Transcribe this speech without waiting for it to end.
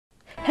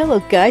Hello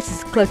guys,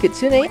 it's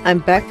Kitsune. I'm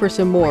back for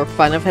some more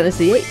Final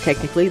Fantasy VIII.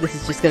 Technically, this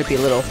is just going to be a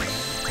little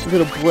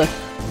blip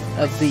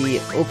of the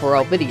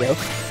overall video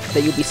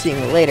that you'll be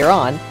seeing later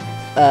on,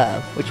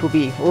 which will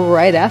be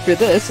right after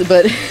this.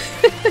 But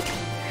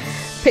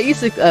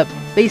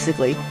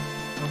basically,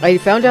 I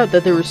found out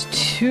that there was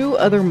two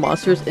other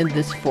monsters in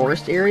this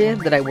forest area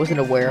that I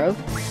wasn't aware of.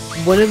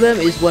 One of them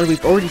is one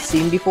we've already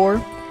seen before,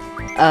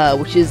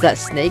 which is that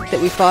snake that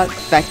we fought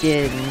back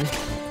in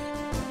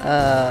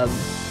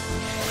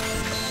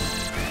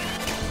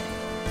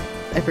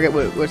I forget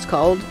what it's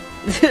called.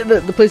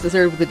 the place that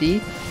started with a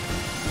D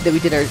that we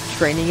did our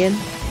training in.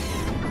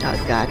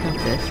 Oh god, not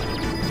this.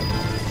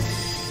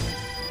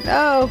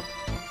 No!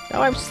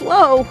 No, I'm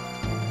slow!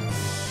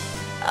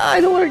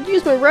 I don't want to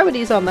use my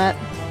remedies on that.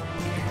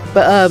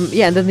 But,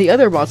 yeah, and then the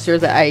other monster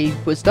that I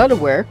was not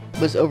aware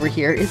was over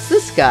here. It's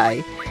this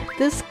guy.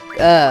 This,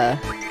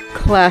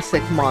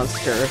 classic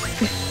monster.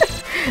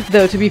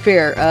 Though, to be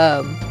fair,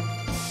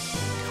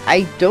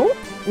 I don't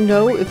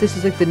know if this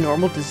is like the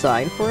normal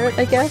design for it,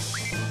 I guess.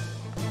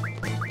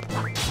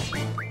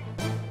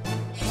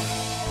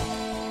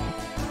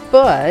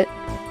 But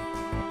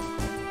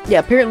yeah,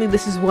 apparently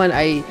this is one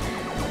I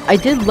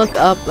did look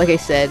up, like I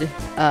said,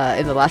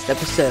 in the last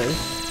episode,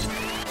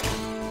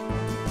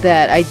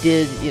 that I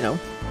did, you know,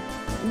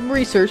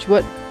 research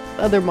what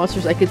other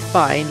monsters I could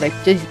find, like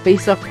just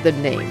based off the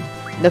name.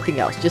 Nothing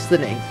else, just the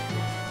name.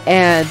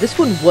 And this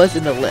one was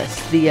in the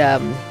list. The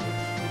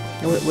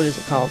what is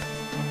it called?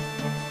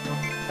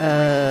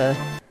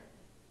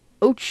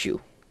 Ochu.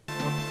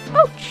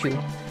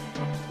 Ochu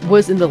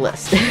was in the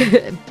list.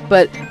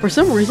 But for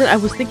some reason I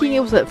was thinking it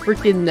was that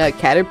freaking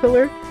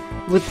caterpillar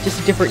with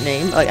just a different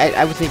name. Like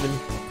I wasn't even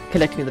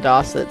connecting the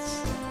dots.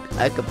 That's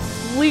a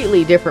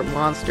completely different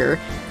monster.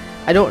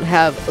 I don't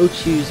have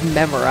Ochu's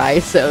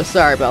memorized, so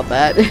sorry about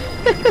that.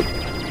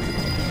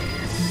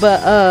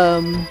 But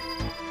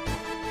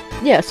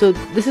yeah, so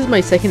this is my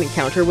second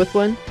encounter with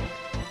one,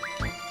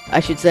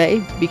 I should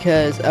say,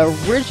 because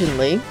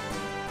originally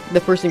the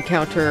first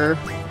encounter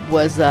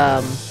was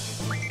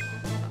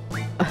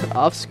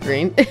off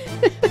screen.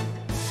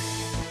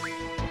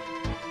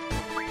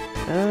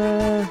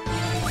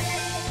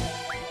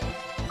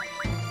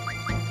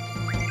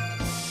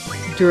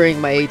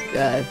 During my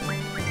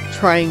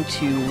trying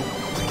to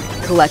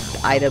collect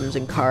items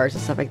and cars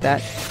and stuff like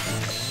that.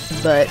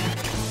 But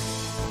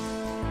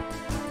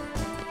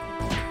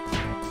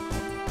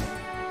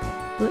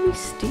let me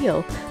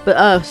steal.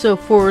 But so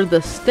for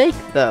the snake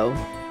though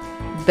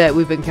that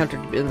we've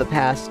encountered in the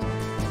past,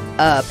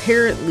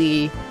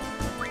 apparently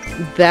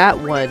that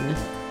one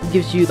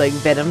gives you like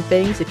venom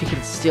things if you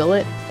can steal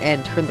it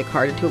and turn the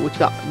card into it, which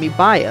got me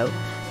bio.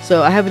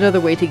 So I have another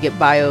way to get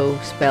bio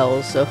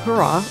spells, so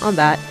hurrah on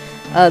that.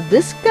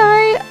 This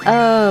guy,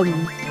 I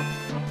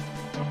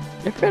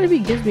forgot if he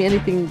gives me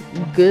anything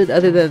good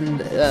other than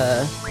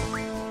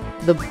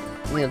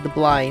the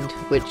blind,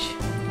 which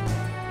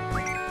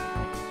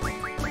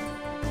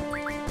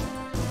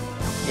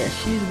yeah,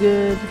 she's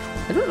good.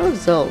 I don't know if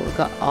Zell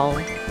got all.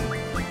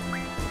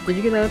 Did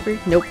you get that free?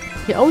 Nope.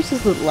 He always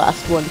does the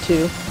last one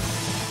too.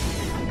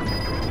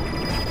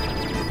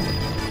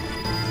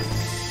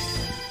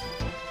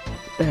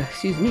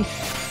 Excuse me.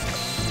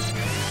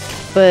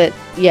 But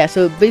yeah,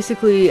 so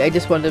basically I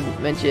just wanted to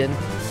mention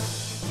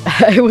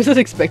I wasn't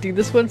expecting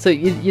this one, so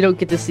you don't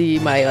get to see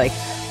my like,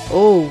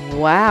 oh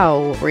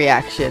wow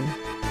reaction.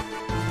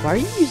 Why are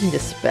you using the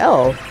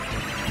spell?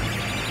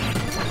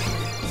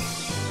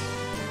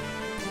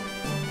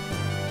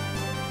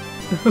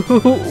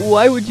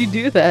 Why would you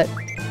do that?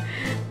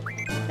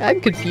 I'm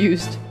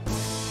confused.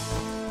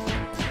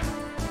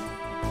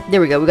 There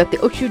we go, we got the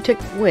Ochu tick.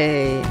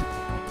 Wait.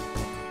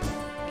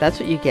 That's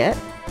what you get?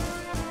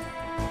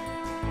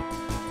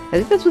 I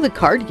think that's what the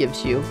card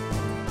gives you.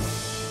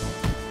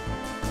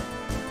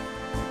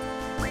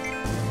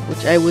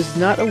 Which I was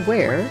not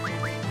aware.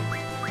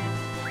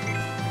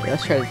 Okay,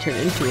 let's try to turn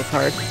it into a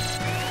card.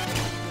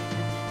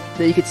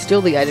 Then you could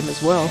steal the item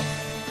as well.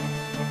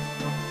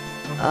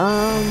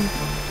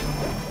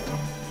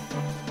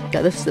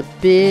 God, this is a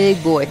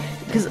big boy.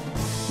 Because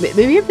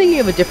maybe I'm thinking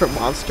of a different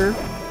monster.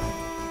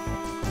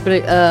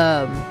 But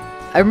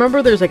I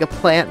remember there's like a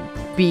plant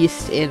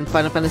beast in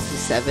Final Fantasy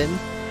VII,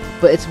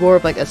 but it's more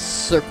of like a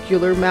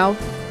circular mouth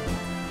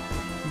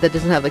that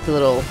doesn't have like a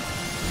little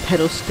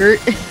petal skirt.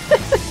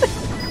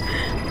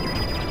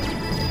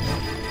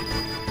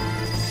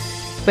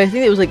 But I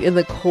think it was like in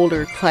the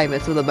colder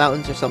climates of the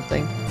mountains or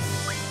something.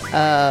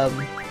 Oh,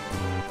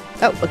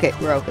 okay,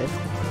 we're open.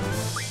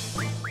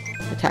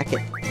 Attack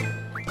it.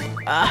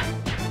 Ah!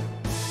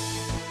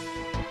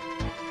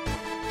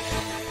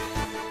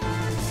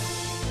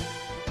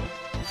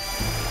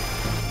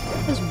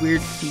 Those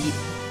weird feet.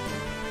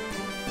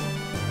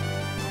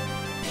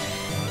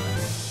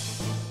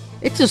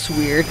 It's just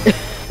weird.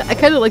 I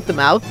kind of like the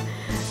mouth,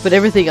 but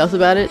everything else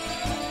about it,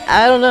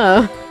 I don't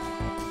know.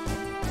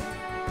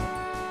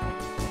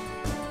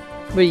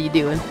 What are you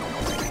doing?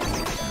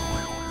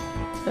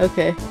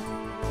 Okay.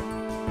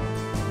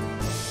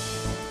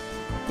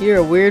 You're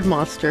a weird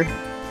monster.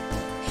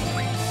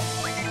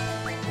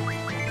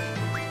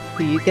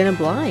 He's gonna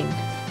blind.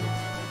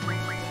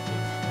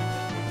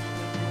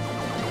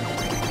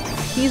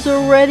 He's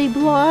already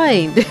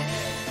blind.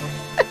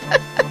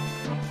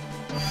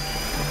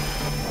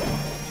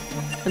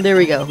 And there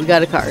we go. We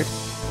got a card.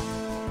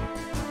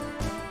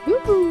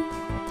 Woo-hoo.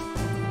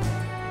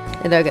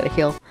 And now I gotta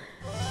heal.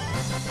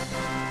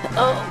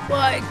 Oh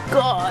my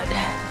god.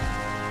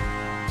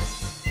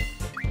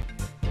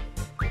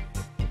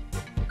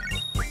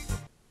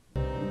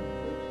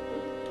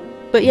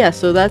 But yeah,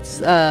 so that's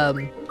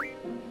one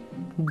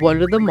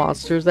of the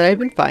monsters that I've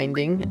been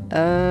finding.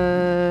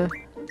 God,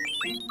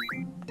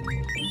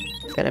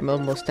 I'm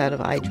almost out of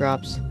eye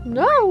drops.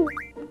 No!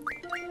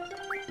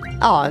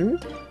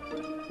 And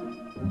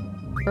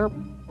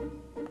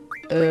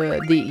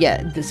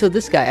so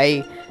this guy,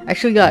 I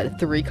actually got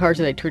 3 cards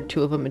and I turned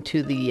 2 of them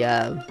into the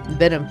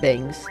venom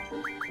things.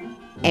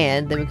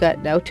 And then we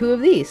got now 2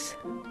 of these.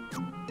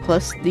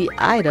 Plus the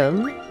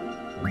item.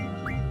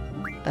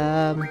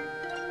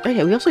 Oh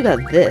yeah, we also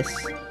got this.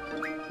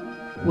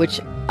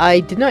 Which I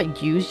did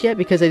not use yet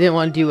because I didn't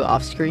want to do it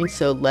off screen,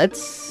 so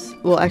let's...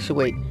 Well, actually,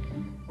 wait.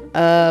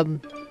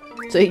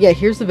 So yeah,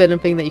 here's the venom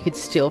thing that you could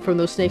steal from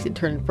those snakes and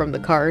turn from the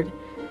card.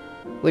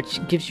 Which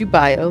gives you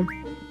bio.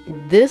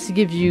 This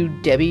gives you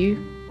Debbie.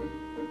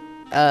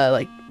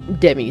 Like,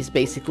 demis,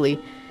 basically.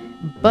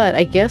 But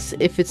I guess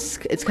if it's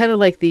kind of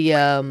like the,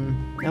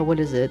 oh, what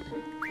is it?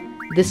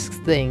 This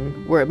thing,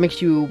 where it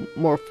makes you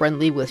more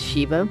friendly with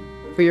Shiva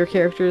for your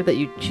character that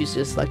you choose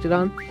to select it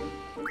on.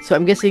 So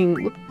I'm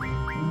guessing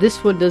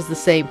this one does the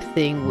same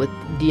thing with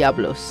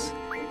Diablos.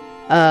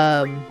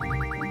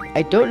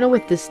 I don't know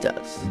what this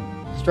does.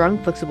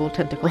 Strong, flexible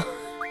tentacle.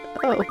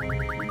 Oh.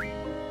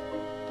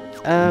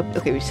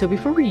 Okay, so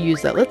before we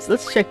use that,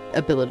 let's check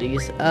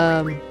abilities.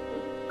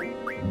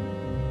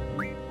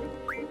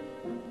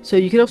 So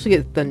you can also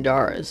get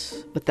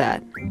Thundaras with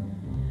that.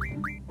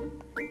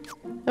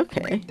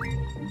 Okay.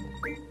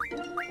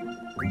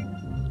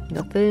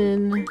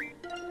 Nothing.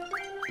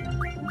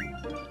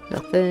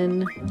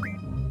 Nothing.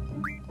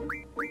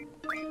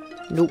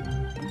 Nope.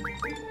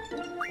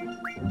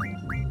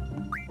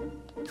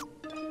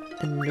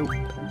 And nope.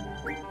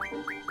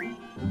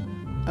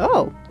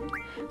 Oh!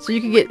 So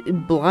you can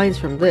get blinds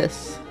from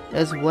this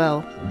as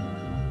well.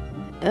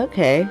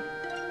 Okay.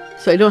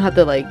 So I don't have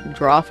to, like,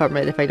 draw from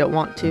it if I don't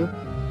want to.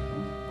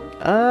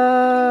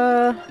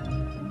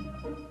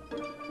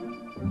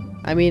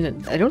 I mean,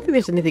 I don't think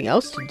there's anything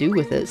else to do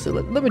with it, so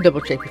let me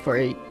double check before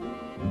I...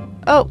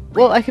 Oh!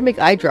 Well, I can make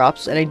eye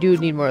drops, and I do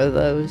need more of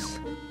those.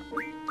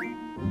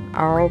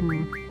 I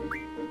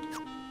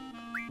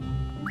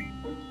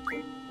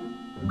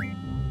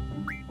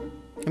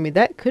mean,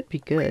 that could be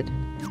good.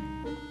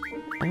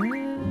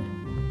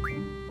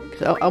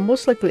 Cause I'll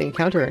most likely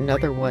encounter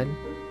another one.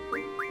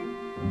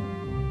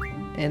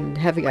 And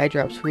having eye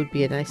drops would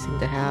be a nice thing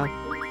to have.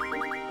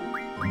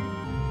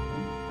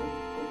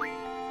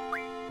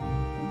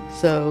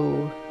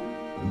 So...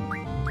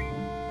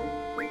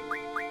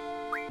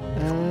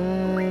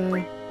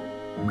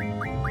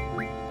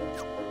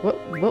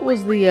 What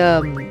was the,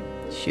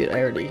 shoot,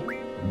 I already...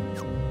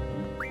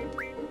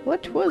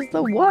 What was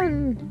the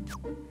one?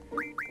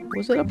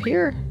 Was it up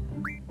here?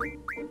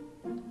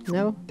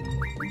 No?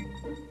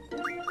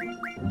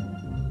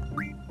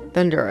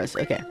 Thundaras,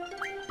 okay.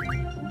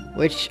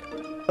 Which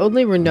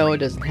only Renoa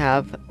doesn't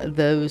have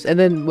those, and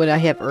then when I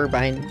have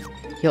Urbine,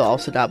 he'll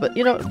also die. But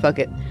you know what? Fuck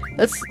it.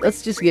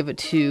 Let's just give it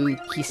to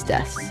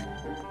Kistes.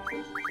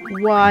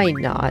 Why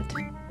not?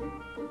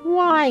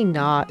 Why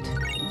not?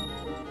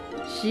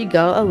 She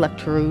got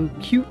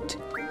electro-cute.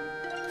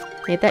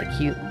 Ain't that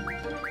cute?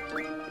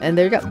 And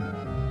there you go.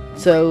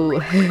 So,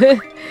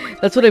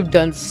 that's what I've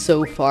done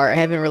so far. I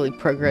haven't really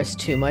progressed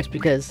too much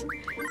because,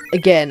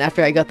 again,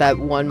 after I got that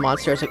one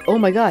monster, I was like, oh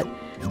my god.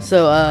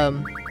 So,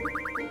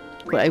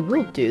 what I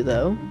will do,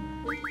 though...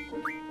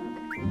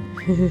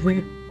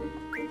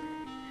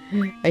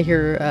 I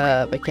hear,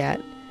 my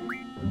cat.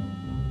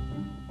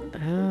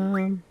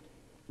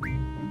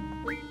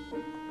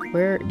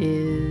 Where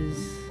is...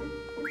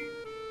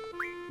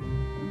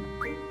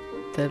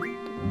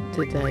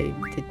 Did I...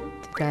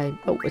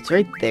 Oh, it's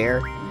right there.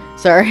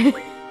 Sorry.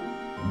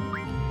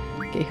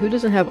 Okay, who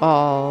doesn't have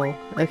all?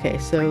 Okay,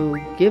 so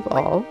give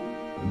all.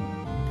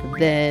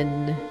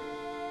 Then...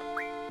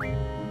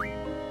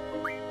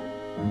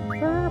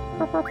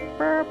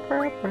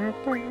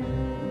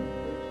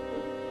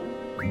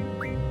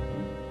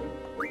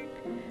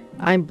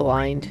 I'm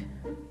blind.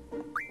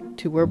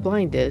 To where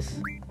blind is.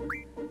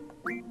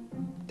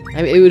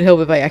 I mean, it would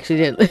help if I actually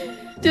didn't.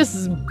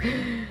 Just...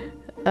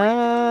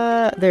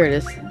 there it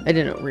is. I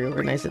didn't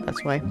reorganize it,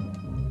 that's why.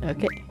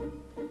 Okay.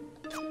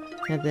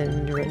 And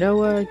then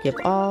Renoa, give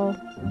all.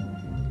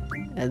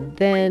 And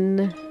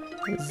then...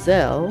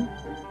 Zell.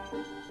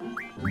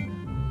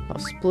 I'll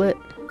split.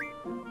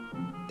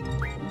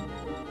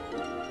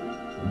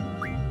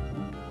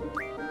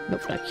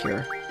 Nope, not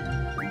cure.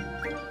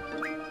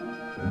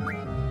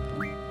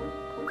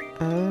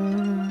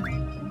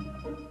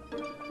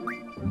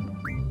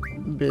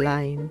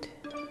 Blind.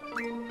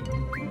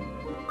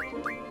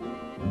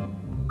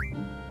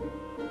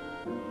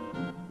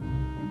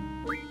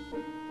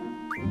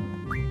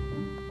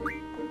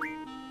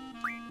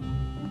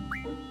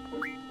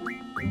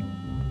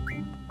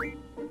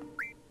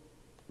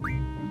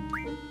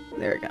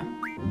 There we go.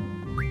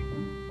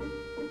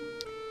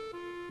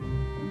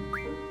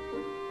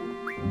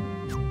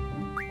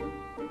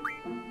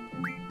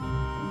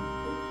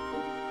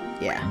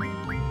 Yeah.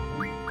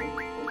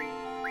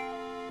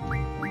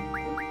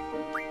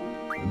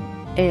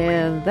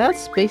 And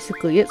that's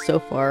basically it so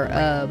far.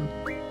 I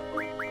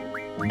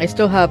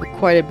still have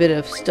quite a bit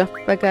of stuff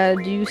I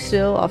gotta do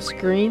still off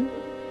screen.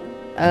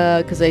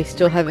 Because I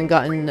still haven't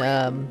gotten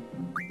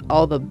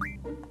all the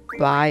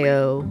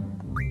bio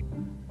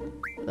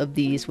of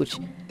these, which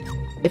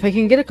if I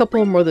can get a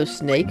couple more of those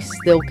snakes,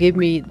 they'll give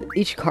me,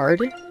 each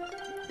card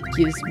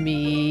gives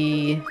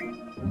me,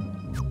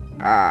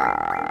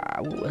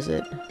 what was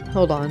it?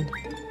 Hold on.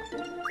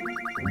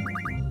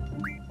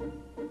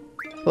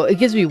 Well, it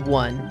gives me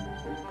one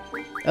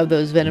of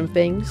those venom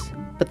fangs,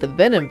 but the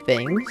venom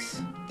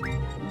fangs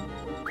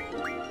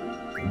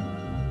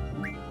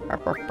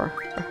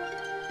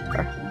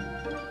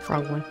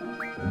wrong one.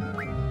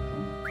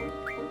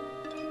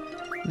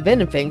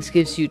 Venom fangs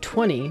gives you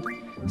 20,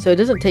 so it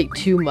doesn't take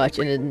too much,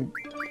 and then,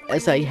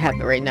 as I have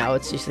it right now,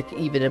 it's just like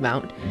even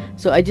amount.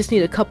 So I just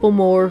need a couple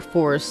more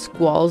for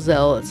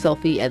Squallzel,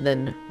 Selfie, and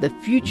then the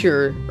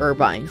future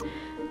Irvine.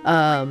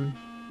 And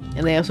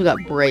they also got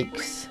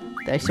breaks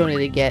that I still need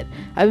to get.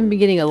 I haven't been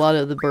getting a lot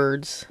of the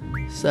birds,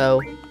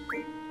 so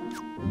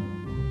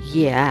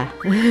yeah.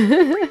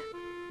 Because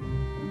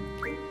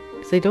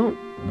they don't,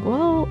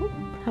 well,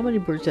 how many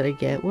birds did I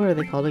get? What are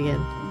they called again?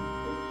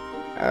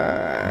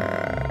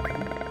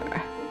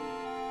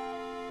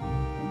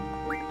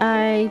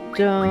 I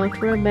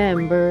don't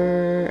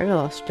remember. I got a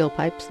lot of steel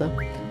pipes though.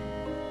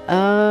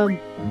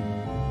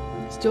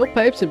 Steel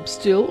pipes and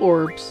steel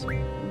orbs.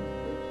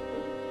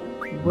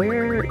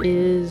 Where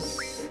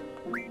is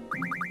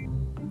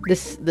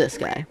this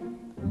guy?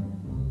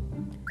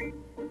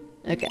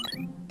 Okay.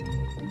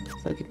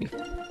 So I'll give me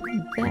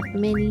that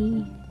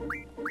many.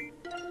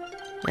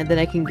 And then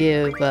I can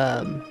give,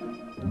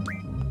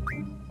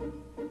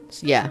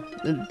 yeah,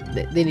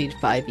 they need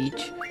 5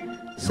 each.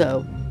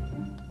 So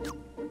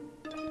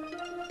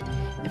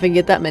if I can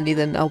get that many,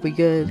 then I'll be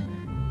good.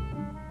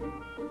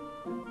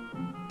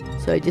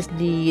 So I just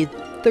need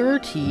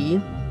 30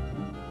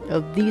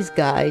 of these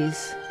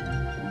guys.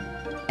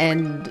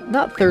 And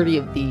not 30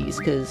 of these,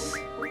 because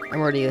I'm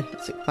already,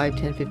 it's like 5,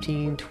 10,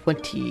 15,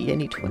 20. I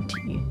need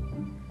 20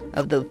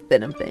 of the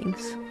venom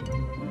things.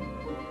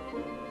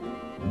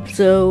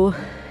 So,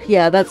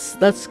 yeah,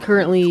 that's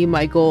currently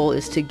my goal,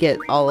 is to get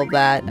all of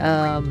that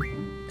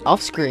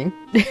off screen,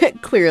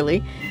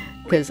 clearly,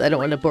 because I don't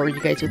want to bore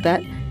you guys with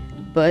that.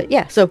 But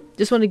yeah, so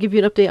just want to give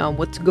you an update on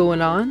what's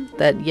going on.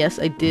 That yes,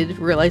 I did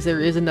realize there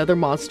is another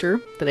monster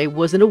that I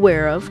wasn't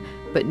aware of,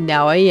 but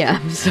now I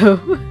am. So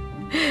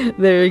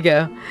there you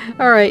go.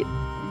 Alright,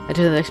 on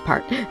to the next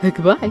part.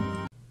 Goodbye.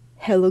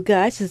 Hello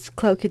guys, it's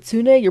Cloud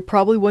Kitsune. You're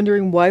probably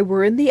wondering why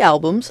we're in the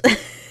albums.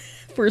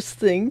 First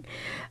thing.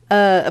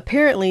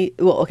 Apparently,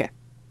 well, okay.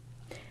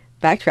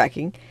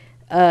 Backtracking.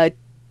 I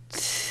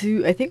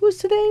think it was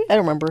today? I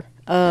don't remember.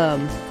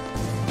 Yeah,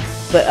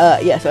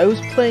 so I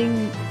was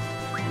playing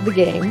the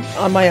game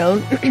on my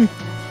own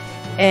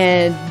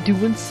and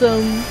doing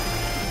some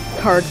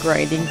card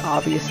grinding,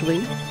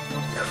 obviously.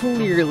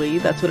 Clearly,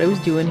 that's what I was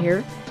doing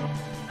here.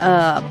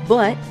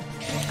 But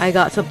I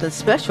got something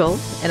special,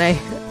 and I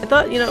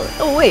thought, you know,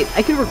 oh wait,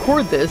 I can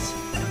record this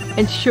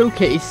and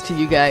showcase to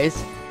you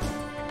guys.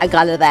 I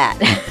got that.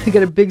 I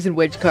got a Biggs and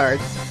Wedge card,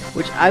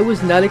 which I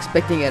was not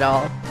expecting at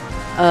all.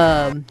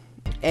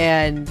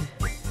 And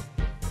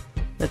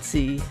let's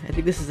see, I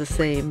think this is the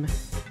same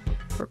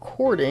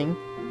recording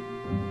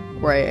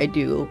where I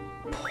do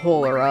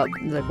pull her up.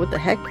 I'm like, what the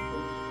heck?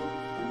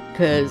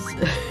 Because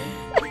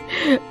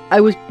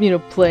I was, you know,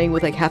 playing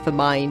with like half a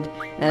mind,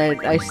 and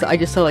I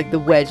just saw like the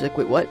wedge, like,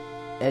 wait, what?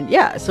 And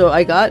yeah, so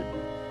I got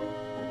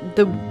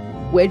the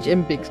Wedge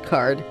and Biggs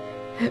card.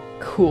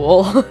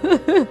 Cool.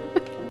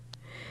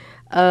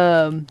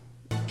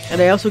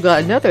 And I also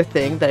got another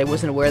thing that I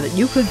wasn't aware that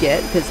you could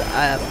get, because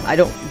I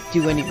don't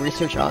do any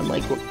research on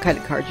like what kind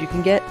of cards you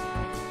can get.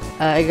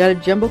 I got a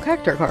Jumbo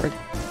Cactar card.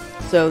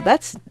 So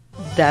that's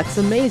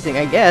amazing,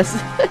 I guess.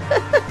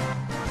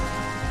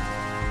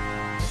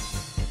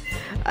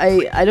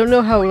 I don't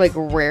know how like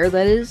rare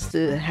that is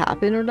to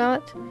happen or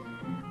not,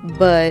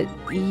 but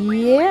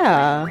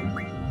yeah,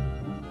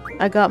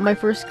 I got my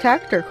first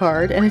Cactar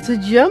card, and it's a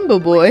Jumbo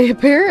Boy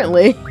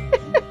apparently.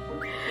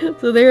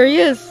 So there he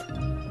is.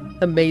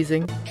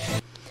 Amazing.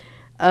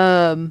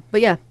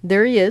 But yeah,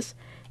 there he is.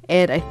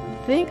 And I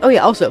think, oh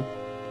yeah, also,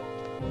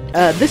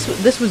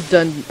 this was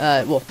done,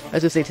 well, I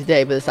was gonna say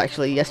today, but it's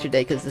actually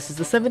yesterday, because this is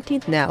the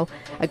 17th now.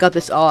 I got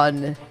this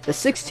on the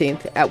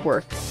 16th at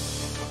work.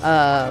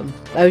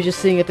 I was just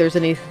seeing if there's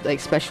any, like,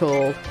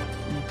 special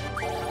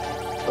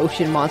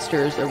ocean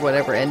monsters or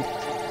whatever, and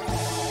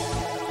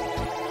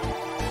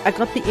I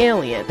got the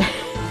alien.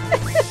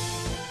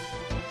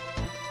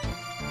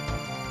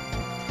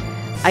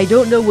 I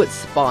don't know what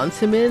spawns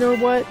him in or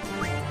what,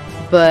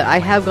 but I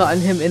have gotten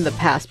him in the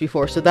past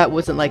before, so that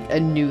wasn't like a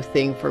new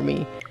thing for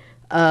me.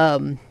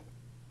 But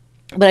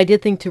I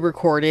did think to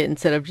record it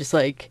instead of just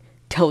like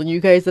telling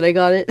you guys that I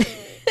got it.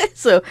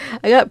 So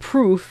I got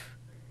proof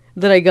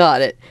that I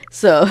got it.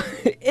 So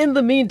in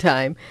the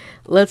meantime,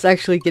 let's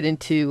actually get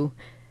into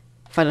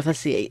Final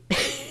Fantasy VIII.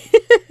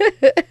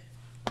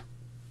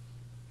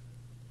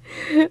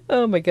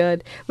 Oh my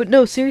god. But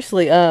no,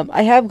 seriously,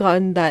 I have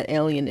gotten that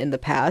alien in the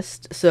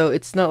past, so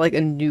it's not like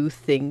a new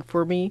thing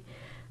for me.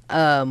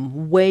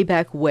 Way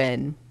back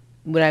when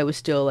I was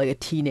still like a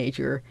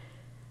teenager,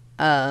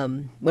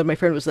 when my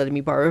friend was letting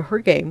me borrow her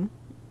game,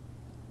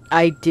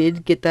 I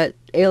did get that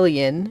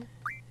alien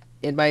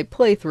in my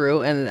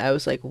playthrough, and I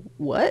was like,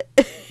 what?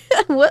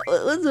 What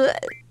was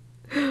that?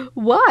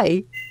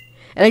 Why?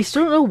 And I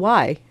still don't know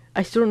why.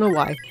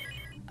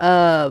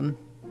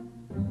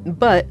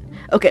 But,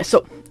 okay,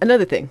 so,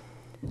 another thing.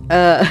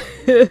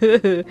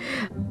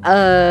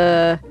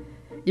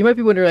 You might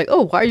be wondering, like,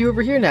 oh, why are you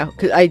over here now?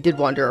 Because I did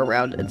wander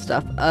around and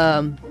stuff.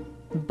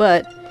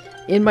 But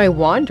in my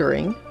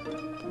wandering,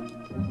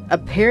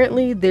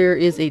 apparently there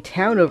is a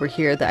town over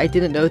here that I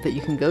didn't know that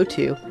you can go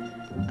to.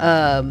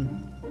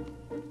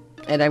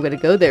 And I'm going to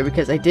go there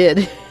because I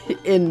did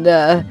in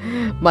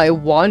my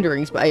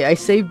wanderings. But I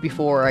saved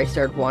before I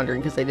started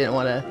wandering because I didn't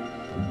want to,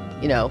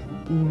 you know,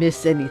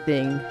 miss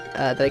anything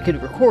that I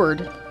could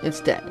record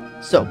instead.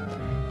 So,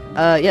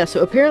 yeah,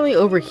 so apparently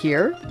over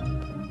here,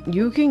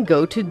 you can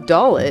go to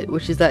Dollet,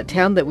 which is that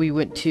town that we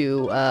went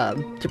to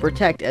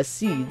protect as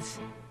seeds.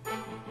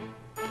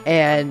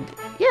 And,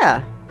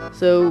 yeah,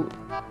 so,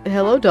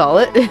 hello,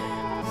 Dollet.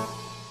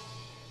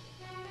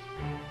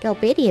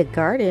 Galbadia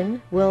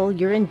Garden? Well,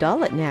 you're in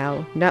Dollet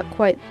now. Not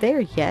quite there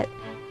yet.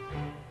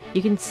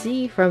 You can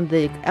see from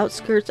the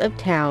outskirts of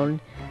town,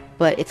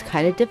 but it's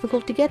kind of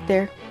difficult to get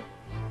there.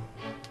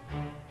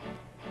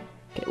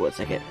 Okay, 1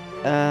 second.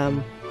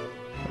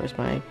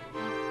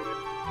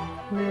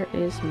 Where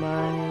is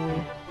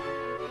my...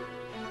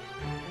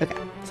 Okay,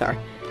 sorry.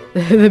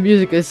 The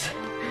music is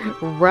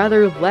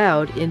rather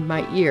loud in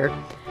my ear.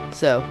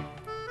 So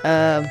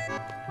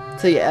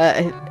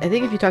yeah, I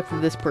think if you talk to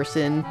this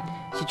person,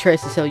 she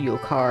tries to sell you a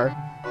car.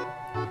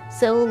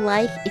 So,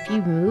 like, if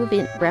you move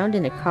around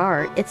in a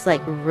car, it's,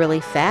 like,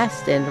 really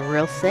fast and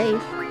real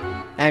safe.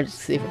 I'm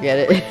just gonna forget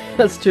it.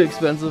 That's too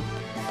expensive.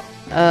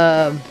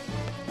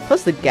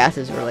 Plus the gas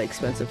is really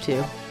expensive,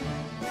 too.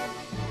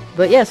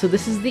 But yeah, so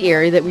this is the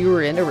area that we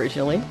were in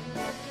originally.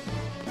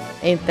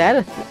 Ain't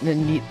that a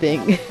neat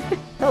thing?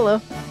 Hello.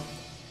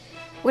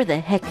 Where the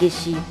heck is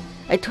she?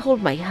 I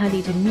told my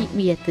honey to meet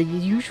me at the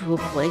usual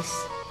place.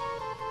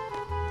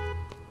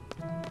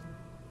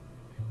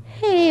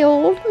 Hey,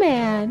 old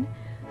man.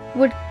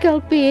 Would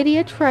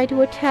Galbadia try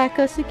to attack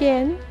us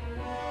again?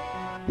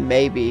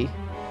 Maybe.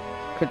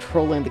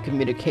 Controlling the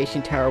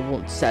communication tower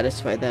won't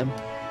satisfy them.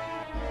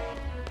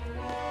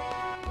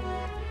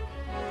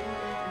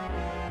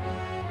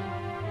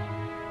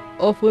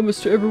 Off limits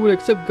to everyone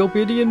except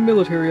Galbadian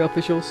military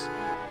officials.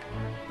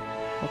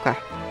 Okay.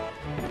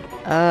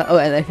 Oh,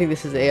 and I think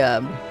this is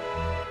a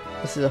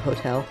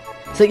hotel.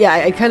 So yeah,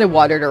 I kind of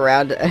wandered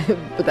around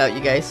without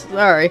you guys.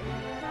 Sorry.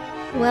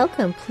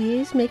 Welcome.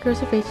 Please make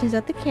reservations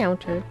at the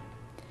counter.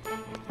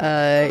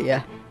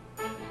 Yeah.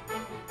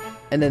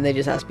 And then they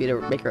just asked me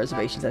to make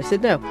reservations. I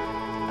said no.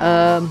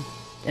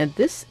 And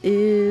this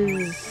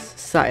is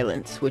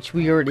silence, which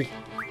we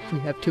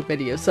have too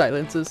many of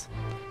silences.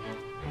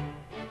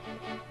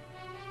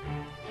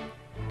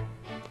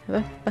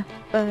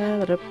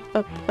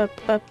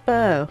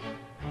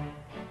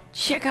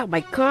 Check out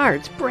my car,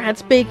 it's brand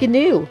spanking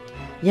new.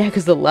 Yeah,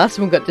 because the last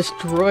one got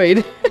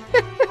destroyed.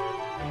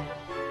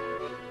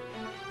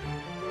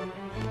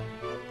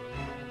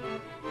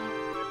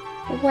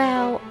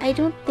 Wow, I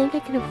don't think I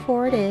can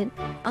afford it.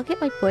 I'll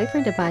get my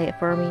boyfriend to buy it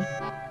for me.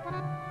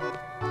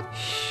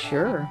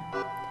 Sure.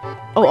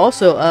 Oh,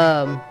 also,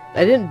 I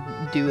didn't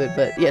do it,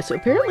 but yeah, so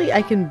apparently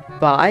I can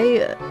buy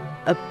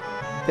a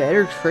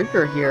better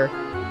trigger here.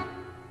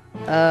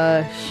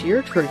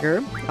 Sheer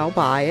trigger. I'll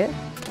buy it.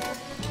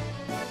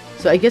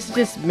 So I guess it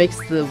just makes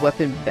the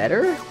weapon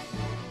better?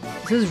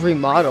 This is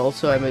remodel,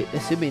 so I'm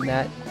assuming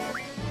that.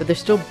 But there's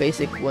still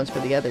basic ones for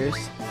the others.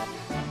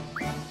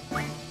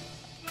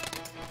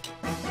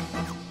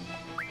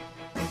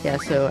 Yeah,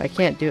 so I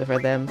can't do it for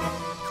them.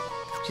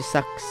 Which just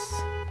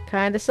sucks.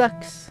 Kinda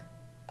sucks.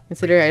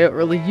 Considering I don't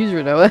really use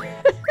Renoa.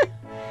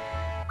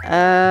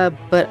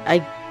 But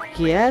I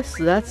guess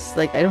that's,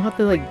 like, I don't have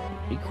to, like,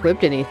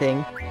 equip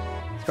anything.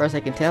 As far as I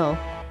can tell.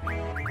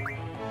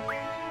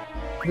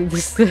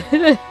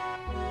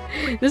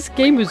 This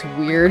game is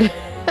weird.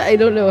 I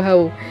don't know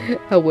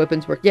how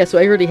weapons work. Yeah, so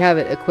I already have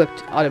it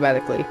equipped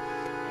automatically.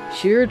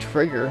 Sheer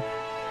trigger.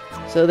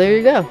 So there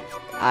you go.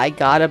 I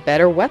got a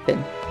better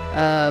weapon.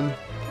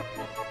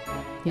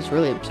 He's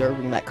really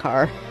observing that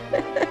car.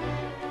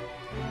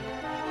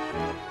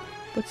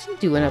 What's he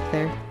doing up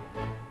there?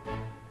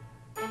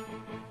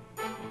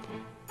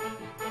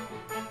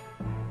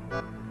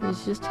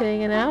 He's just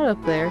hanging out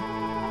up there.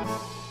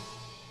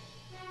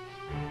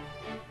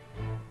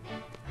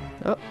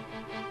 Oh,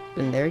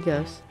 and there he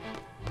goes.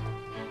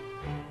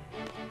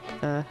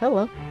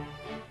 Hello.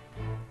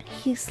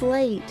 He's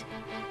late.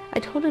 I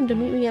told him to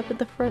meet me up at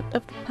the front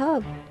of the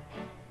pub.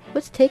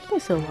 What's taking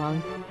so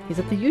long? He's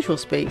at the usual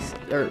space,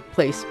 or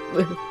place.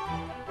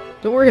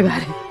 Don't worry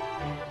about it.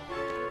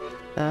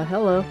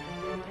 Hello.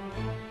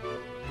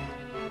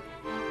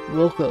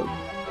 Welcome.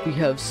 We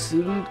have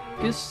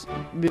Silkus,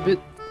 Mibit,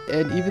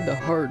 and even the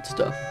hard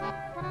stuff.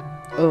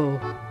 Oh,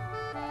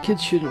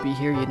 kids shouldn't be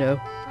here, you know.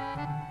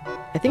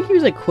 I think he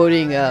was like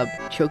quoting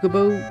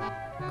Chocobo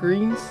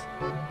Greens.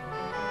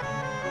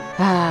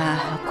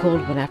 Ah, a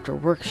cold one after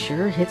work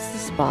sure hits the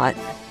spot.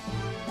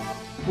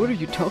 What are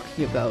you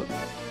talking about?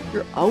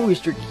 You're always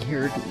drinking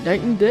here,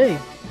 night and day.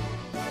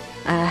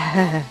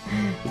 Ah,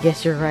 I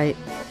guess you're right.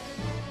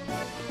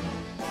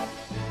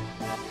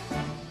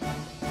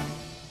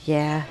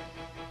 Yeah,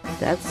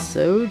 That's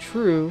so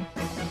true.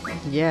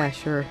 Yeah,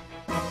 sure.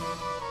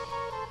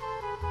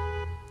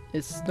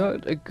 It's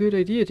not a good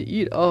idea to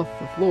eat off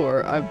the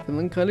floor. I'm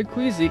feeling kind of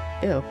queasy.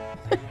 Ew.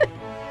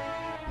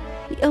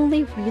 the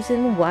only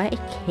reason why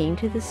I came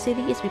to the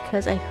city is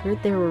because I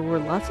heard there were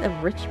lots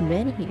of rich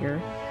men here.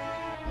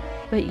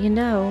 But you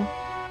know,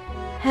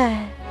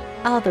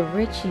 all the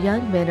rich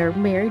young men are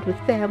married with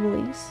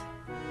families.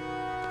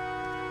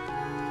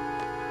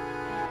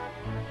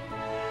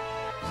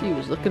 She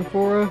was looking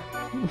for a...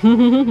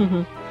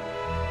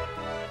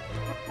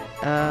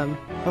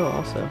 oh,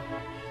 also.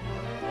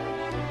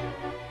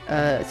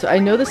 So I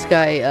know this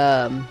guy,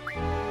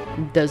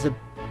 does a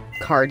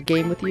card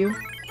game with you.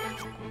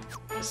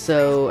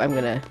 So I'm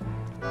gonna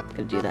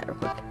do that real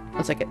quick.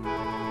 1 second.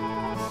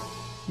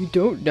 You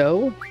don't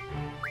know?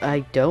 I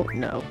don't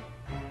know.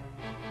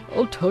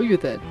 I'll tell you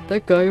then.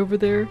 That guy over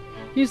there,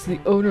 he's the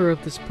owner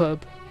of this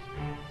pub.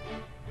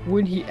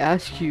 When he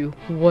asks you,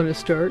 wanna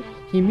start,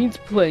 he means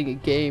playing a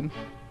game.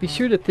 Be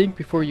sure to think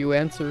before you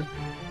answer.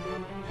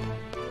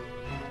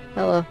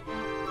 Hello.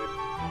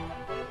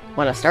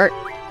 Wanna start?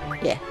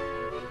 Yeah.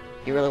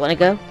 You really wanna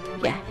go?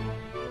 Yeah.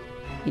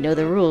 You know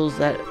the rules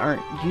that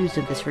aren't used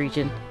in this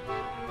region.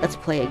 Let's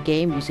play a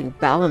game using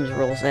Balam's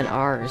rules and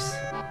ours.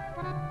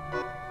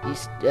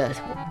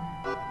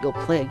 You'll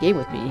play a game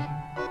with me?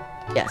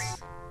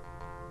 Yes.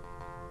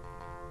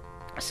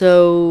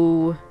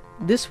 So,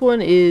 this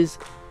one is...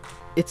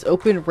 It's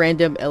open,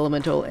 random,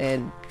 elemental,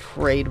 and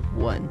trade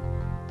 1.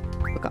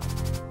 Okay.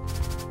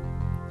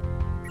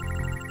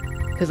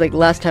 Because, like,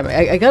 last time,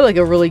 I got, like,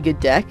 a really good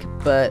deck,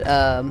 but,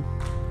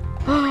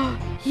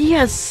 he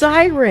has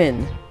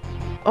Siren!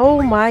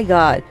 Oh my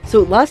god.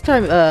 So, last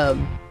time,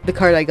 the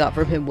card I got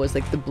from him was,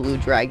 like, the blue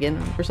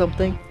dragon or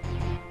something.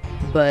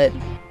 But,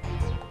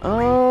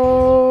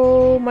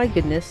 oh my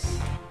goodness.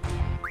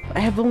 I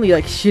have only,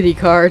 like, shitty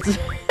cards.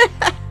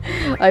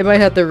 I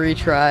might have to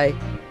retry.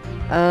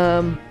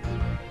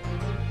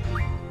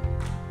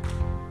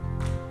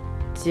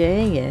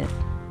 Dang it.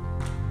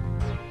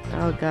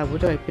 Oh god,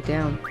 what do I put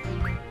down?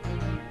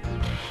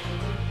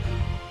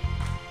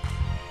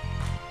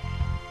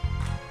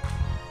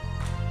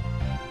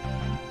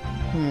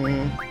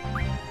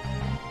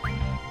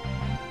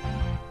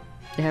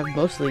 I have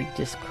mostly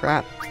just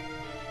crap.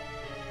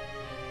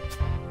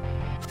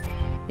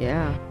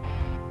 Yeah.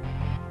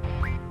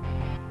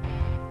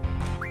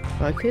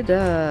 I could, do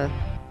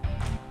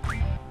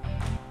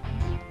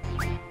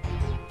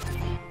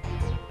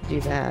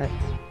that.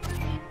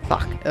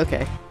 Fuck,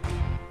 okay.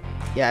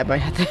 Yeah, I might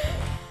have to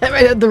I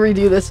might have to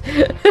redo this.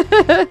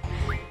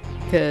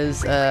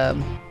 Cause,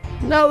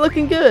 not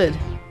looking good.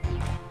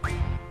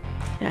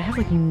 Yeah, I have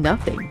like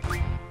nothing.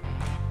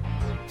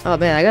 Oh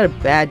man, I got a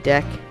bad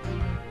deck.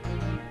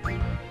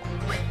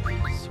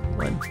 Just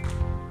one.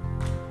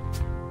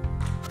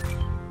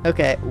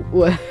 Okay,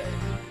 what?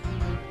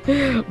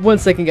 1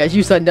 second, guys.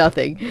 You saw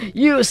nothing.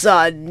 You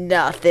saw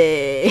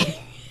nothing.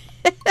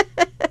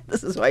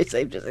 This is why I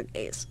saved just in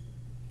case.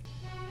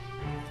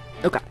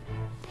 Okay.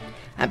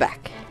 I'm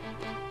back.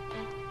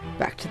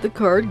 Back to the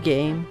card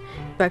game.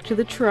 Back to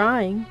the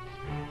trying.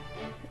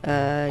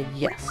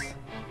 Yes.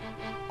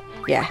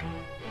 Yeah.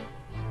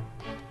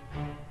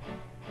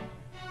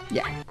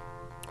 Yeah.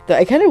 Though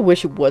I kind of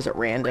wish it wasn't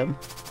random.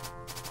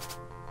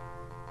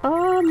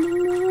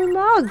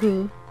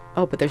 Nagu.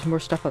 Oh, but there's more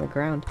stuff on the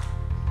ground.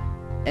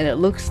 And it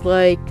looks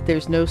like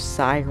there's no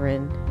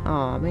siren.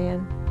 Aw,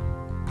 man.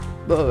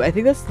 Oh, I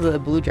think that's the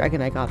blue dragon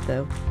I got,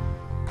 though.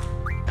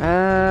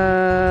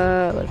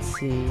 Let's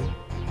see.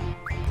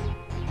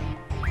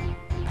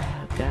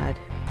 Oh, God.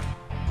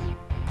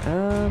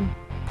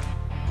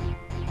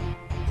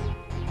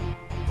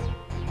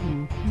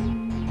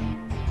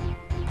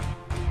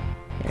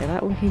 Yeah,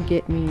 that one can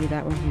get me,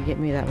 that one can get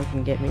me, that one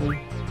can get me.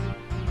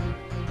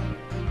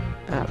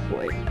 Oh,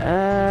 boy.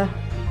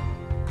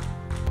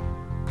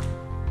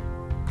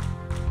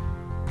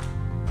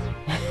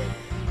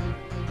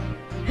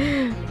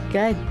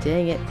 God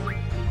dang it.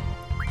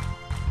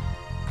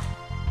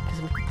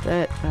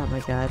 That, oh my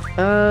god.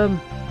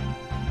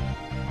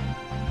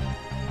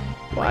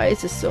 Why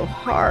is this so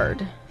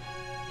hard?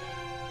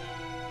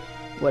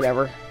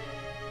 Whatever.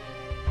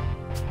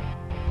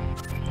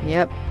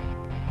 Yep.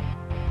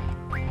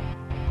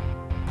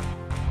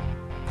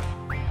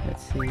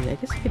 Let's see, I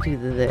guess I could do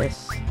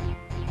this.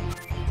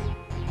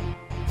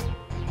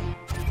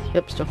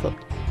 Yep, still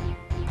flipped.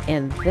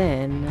 And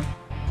then...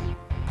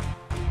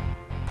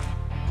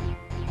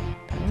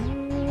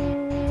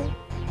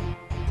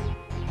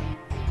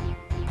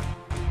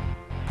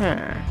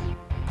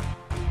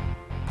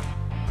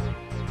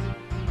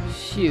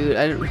 Shoot,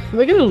 am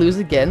I gonna lose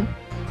again?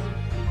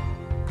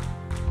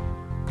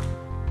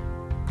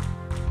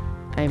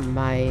 I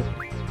might.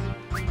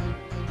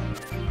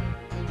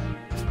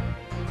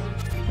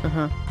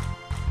 Uh-huh.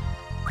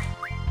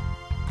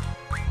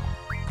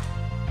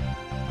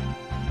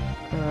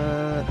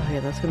 Oh yeah,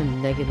 that's gonna be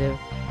negative.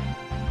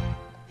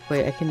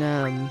 Wait, I can,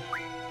 oh,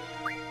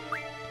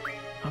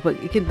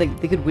 but you could,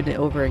 like, they could win it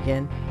over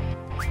again.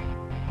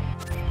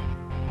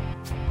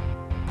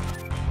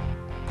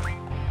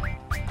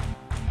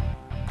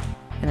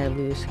 And I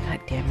lose. God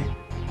damn it.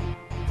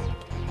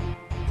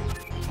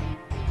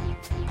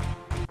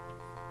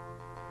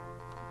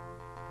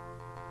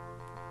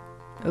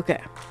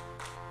 Okay.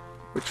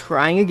 We're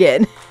trying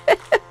again.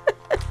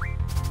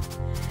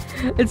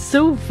 It's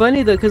so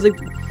funny though, because like,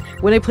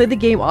 when I played the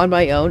game on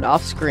my own,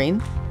 off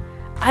screen,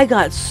 I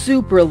got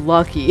super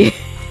lucky.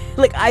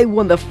 Like, I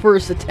won the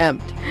first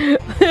attempt.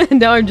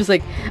 Now I'm just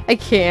like, I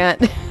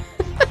can't.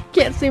 I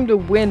can't seem to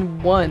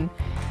win one.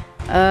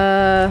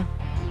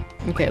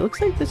 Okay, looks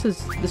like this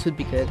would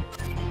be good.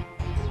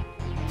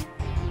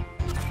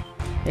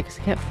 Yeah, because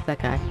I can't put that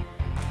guy.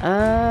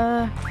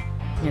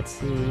 Let's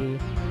see.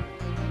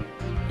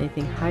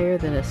 Anything higher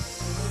than a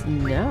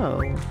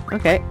no?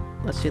 Okay,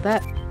 let's do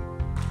that.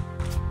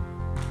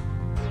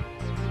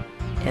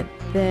 And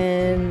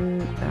then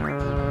we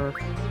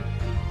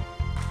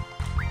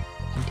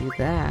can do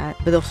that.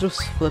 But they'll still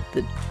flip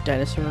the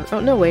dinosaur. Oh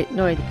no, wait,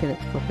 no, I couldn't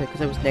flip it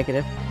because I was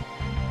negative.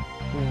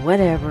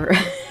 Whatever.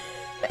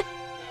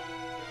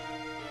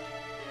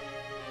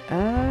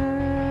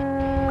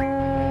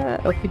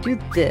 Oh, if we do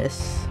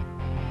this,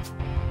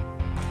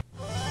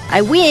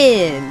 I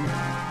win!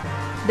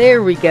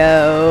 There we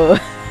go!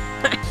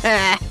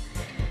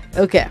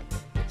 Okay,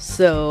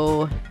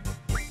 so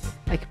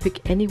I could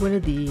pick any one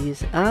of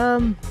these.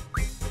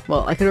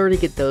 Well, I could already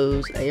get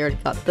those. I already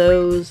got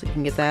those. I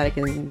can get that. I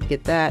can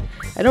get that.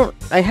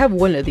 I have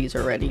one of these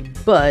already,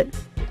 but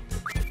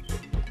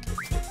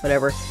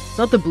whatever. It's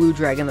not the blue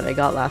dragon that I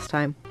got last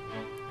time.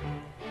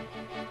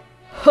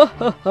 Ha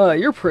ha ha,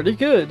 you're pretty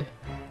good.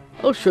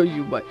 I'll show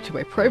you to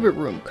my private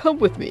room. Come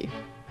with me.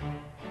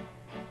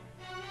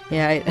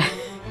 Yeah,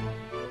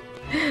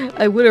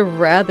 I would have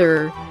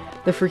rather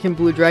the freaking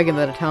blue dragon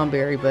than a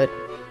townberry, but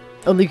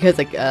only because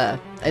like I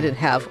didn't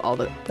have all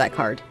that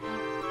card.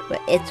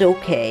 But it's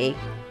okay.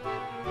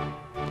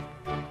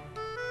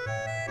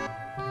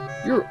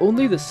 You're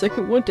only the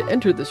second one to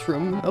enter this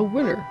room a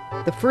winner.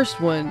 The first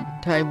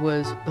time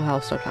was... Oh,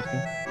 I'll stop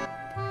talking.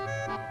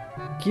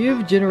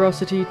 Give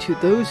generosity to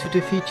those who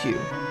defeat you.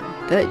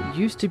 That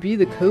used to be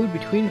the code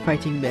between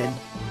fighting men.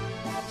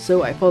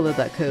 So I followed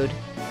that code.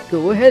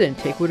 Go ahead and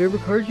take whatever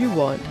card you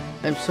want.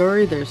 I'm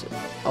sorry, there's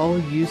all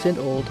used and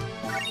old.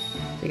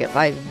 I got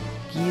 5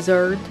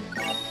 Gizzard,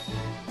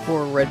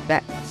 4 red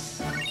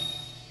bats,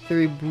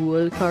 3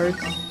 Bua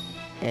cards,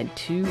 and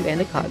 2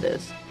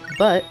 anacondas.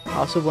 But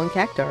also 1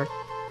 cactar.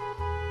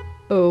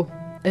 Oh,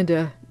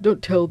 and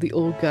don't tell the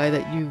old guy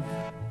that you're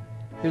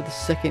the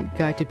second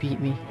guy to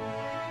beat me.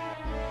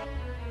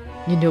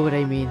 You know what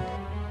I mean.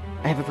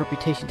 I have a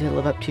reputation to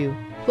live up to.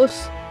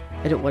 Plus,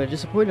 I don't want to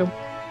disappoint him.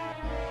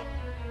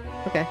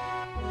 Okay.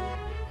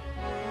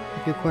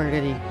 Have you acquired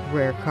any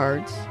rare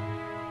cards?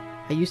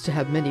 I used to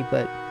have many,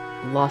 but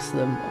lost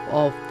them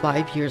all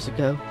 5 years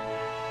ago.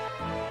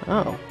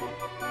 Oh.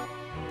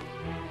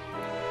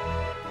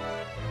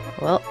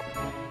 Well.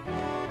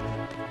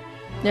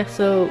 Yeah,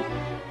 so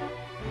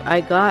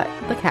I got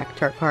the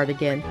cactar card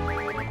again.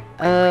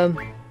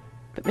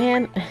 But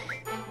man...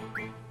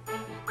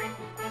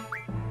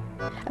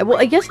 Well,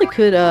 I guess I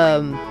could,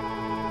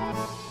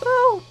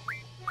 well...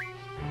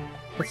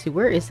 Let's see,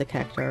 where is the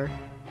cactar?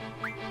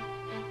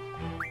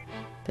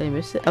 Did I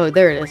miss it? Oh,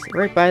 there it is.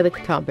 Right by the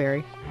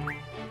townberry.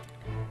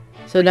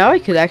 So now I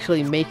could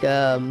actually make,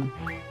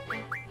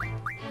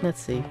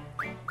 let's see.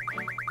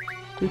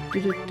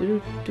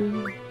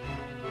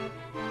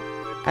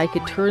 I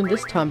could turn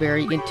this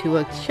townberry into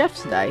a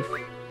chef's knife.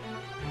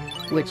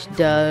 Which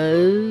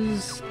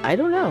does... I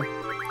don't know.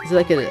 Is it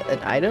like an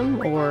item,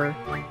 or...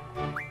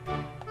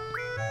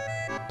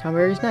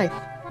 Townberry's knife.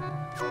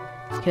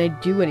 Can I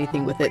do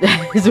anything with it?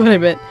 Is what I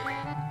meant.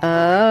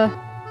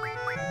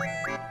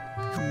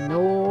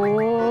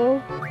 No.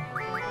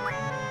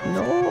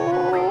 No.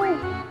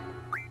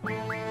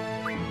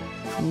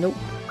 Nope.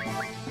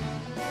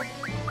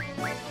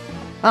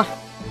 Ah,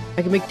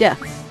 I can make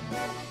deaths.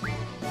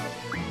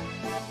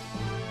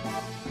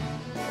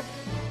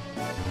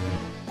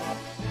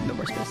 No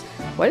more space.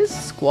 Why does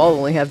Squall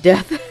only have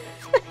death?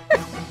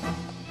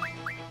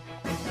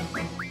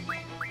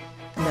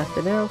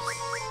 Nothing else.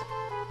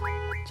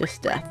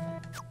 Just death.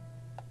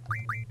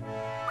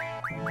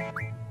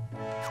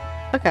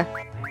 Okay.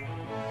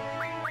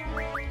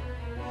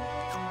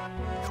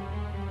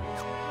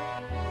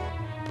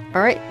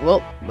 Alright,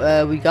 well,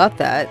 we got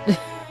that.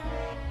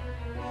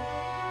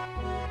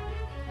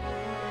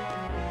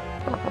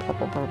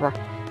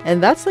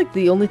 And that's like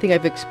the only thing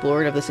I've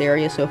explored of this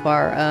area so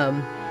far.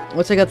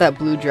 Once I got that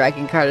blue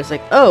dragon card, it's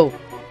like, oh,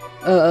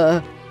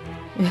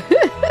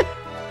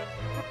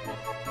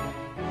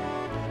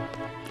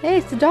 hey,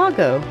 it's the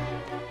doggo.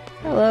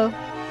 Hello.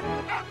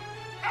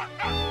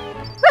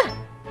 Ah!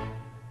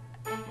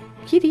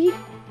 Kitty.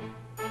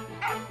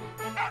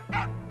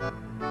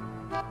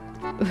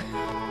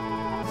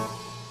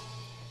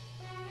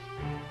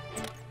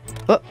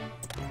 Oh,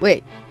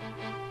 wait.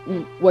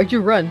 Why'd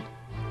you run?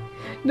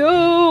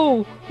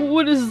 No!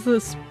 What is the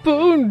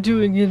spoon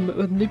doing in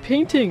my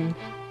painting?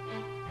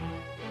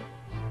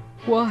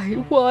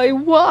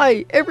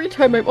 Why? Every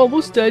time I'm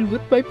almost done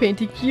with my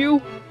painting,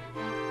 you...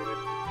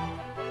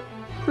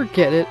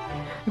 Forget it.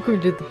 I'm going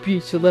to the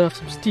beach to let off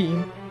some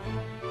steam.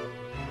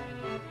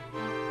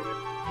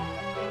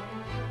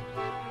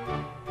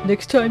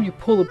 Next time you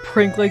pull a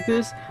prank like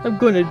this, I'm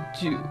going to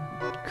do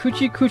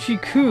coochie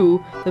coochie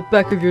coo the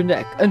back of your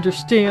neck.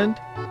 Understand?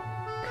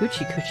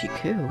 Coochie coochie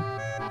coo?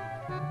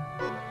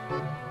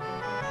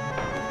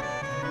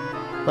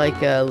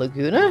 Like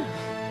Laguna?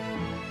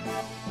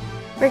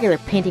 Regular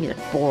paintings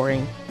are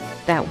boring.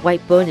 That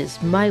white bone is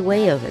my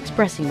way of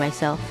expressing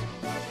myself.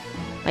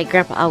 My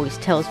grandpa always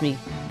tells me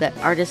that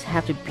artists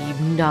have to be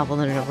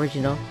novel and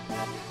original.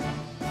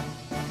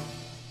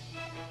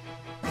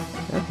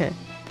 Okay.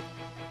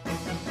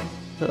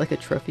 Is that like a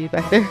trophy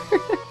back there?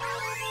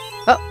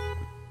 Oh!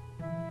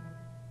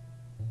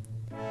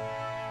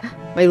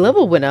 My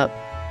level went up.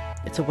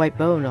 It's a white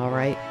bone,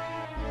 alright.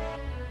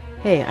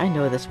 Hey, I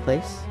know this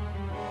place.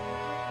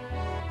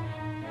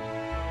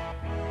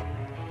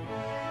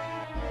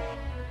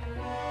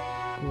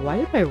 Why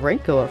did my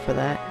rank go up for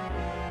that?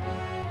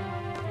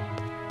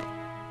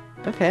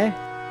 Okay.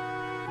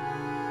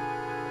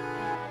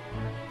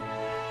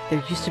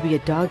 There used to be a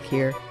dog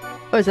here.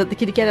 Oh, is that the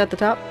kitty cat at the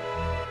top?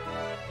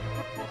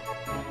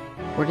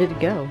 Where did it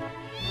go?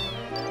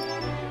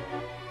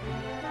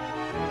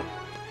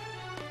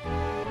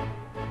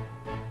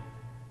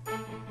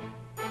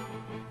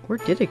 Where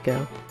did it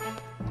go?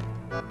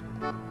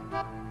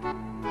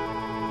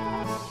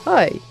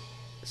 Hi!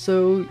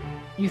 So,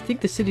 you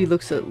think the city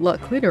looks a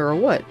lot cleaner or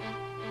what?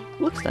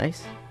 Looks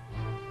nice.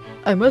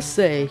 I must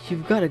say,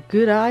 you've got a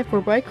good eye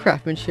for my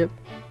craftsmanship.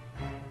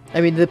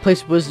 I mean, the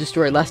place was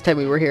destroyed last time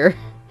we were here.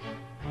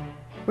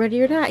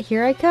 Ready or not,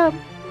 here I come.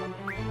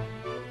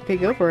 Okay,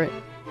 go for it.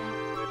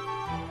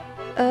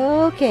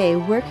 Okay,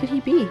 where could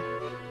he be?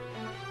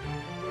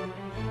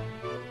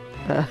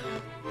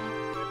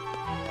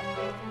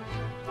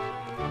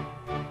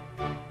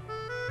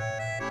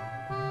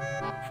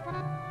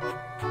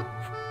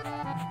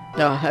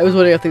 No, I was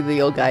wondering if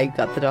the old guy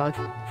got the dog,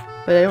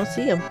 but I don't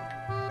see him.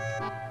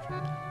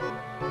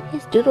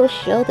 His doodles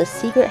show the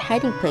secret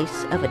hiding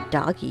place of a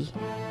doggy.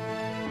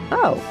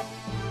 Oh.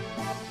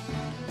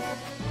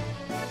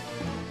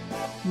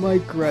 My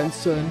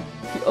grandson.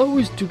 He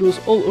always doodles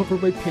all over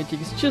my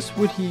paintings just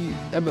when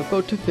I'm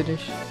about to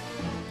finish.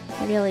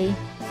 Really?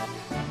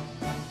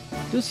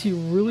 Does he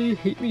really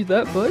hate me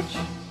that much?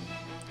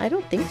 I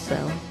don't think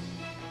so.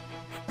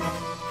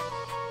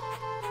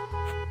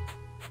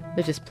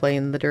 They're just playing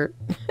in the dirt.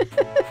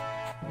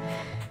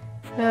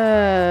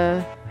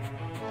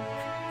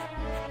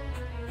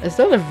 It's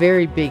not a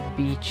very big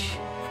beach.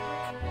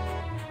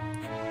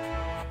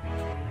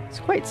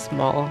 It's quite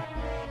small.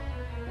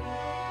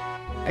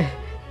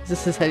 Is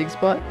this his hiding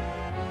spot?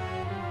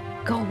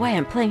 Go away,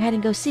 I'm playing hide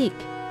and go seek.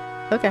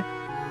 Okay.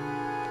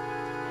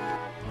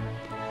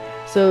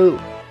 So,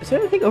 is there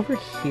anything over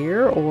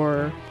here,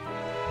 or...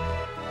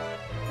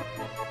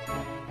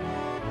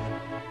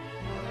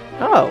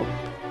 Oh.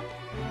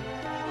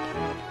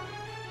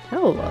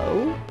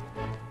 Hello.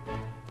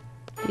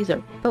 These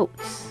are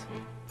boats.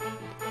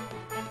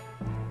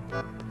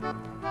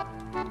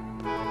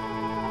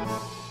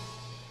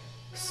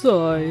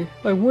 Sigh.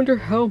 I wonder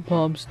how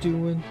Mom's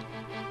doing.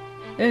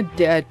 And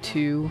Dad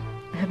too.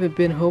 I haven't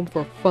been home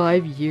for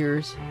 5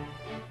 years.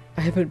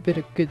 I haven't been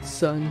a good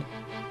son.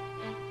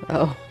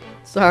 Oh,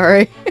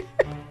 sorry.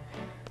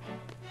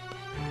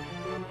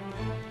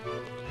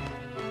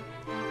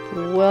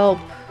 Well,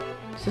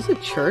 is this a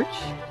church?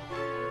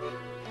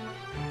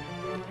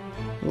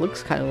 It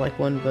looks kind of like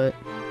one, but...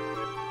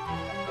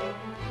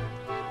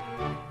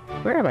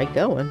 Where am I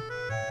going?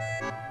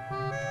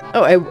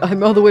 Oh,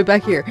 I'm all the way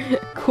back here.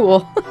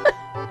 Cool.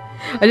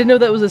 I didn't know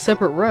that was a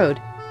separate road.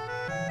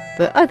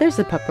 But, oh, there's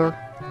the pepper.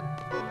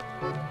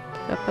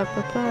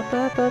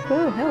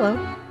 Oh,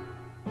 hello.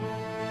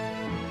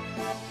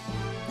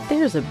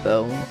 There's a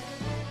bone.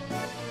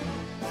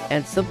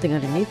 And something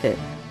underneath it.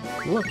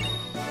 Look.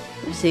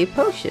 Receive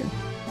potion.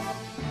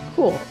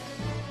 Cool.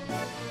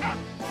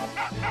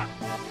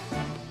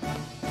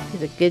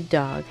 He's a good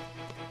dog.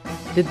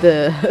 Did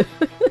the...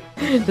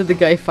 Did the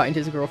guy find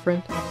his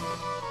girlfriend?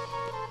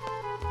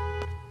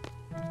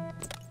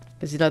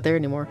 Is he not there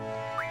anymore?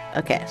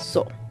 Okay,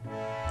 so...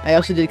 I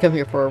also did come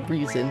here for a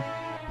reason.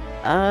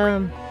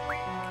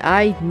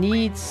 I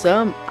need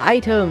some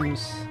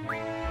items.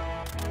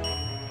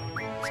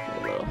 Let's get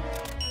a little...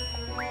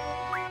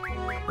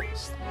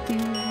 What's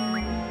these?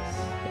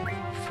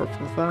 For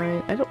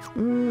fine. I don't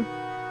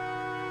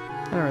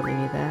I don't really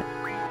need that.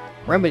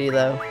 Remedy,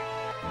 though.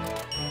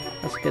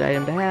 That's a good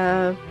item to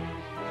have.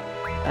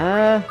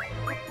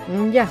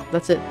 Yeah,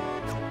 that's it.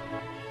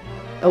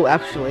 Oh,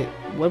 actually,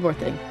 one more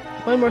thing.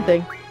 One more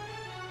thing.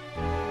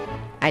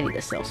 I need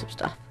to sell some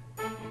stuff.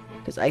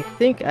 Because I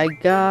think I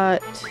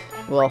got...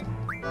 Well...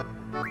 a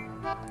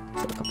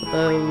couple of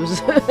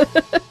those.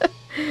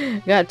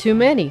 Got too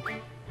many.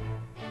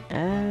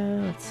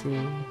 Let's see.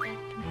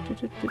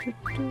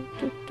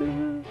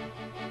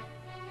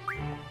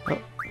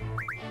 Oh.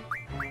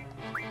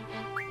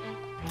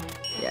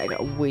 Yeah, I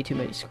got way too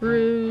many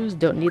screws.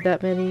 Don't need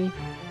that many.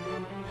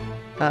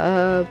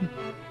 Yeah,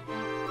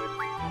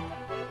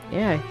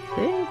 I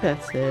think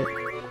that's it.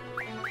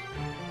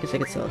 Guess I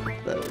could sell a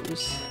couple of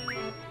those.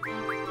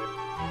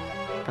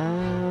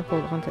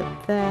 Hold on to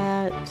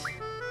that.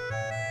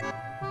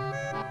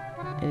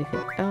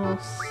 Anything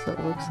else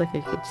that looks like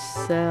I could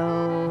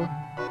sell?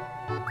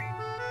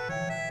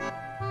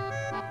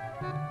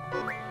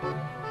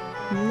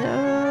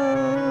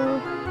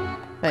 No.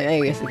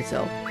 I guess I could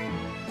sell.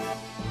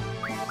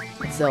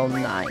 I'd sell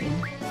 9.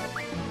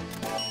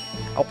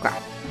 Okay.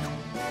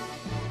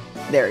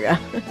 There we go.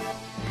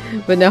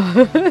 But now,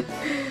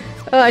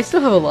 I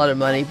still have a lot of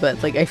money,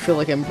 but like I feel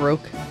like I'm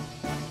broke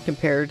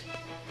compared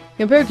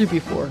to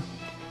before.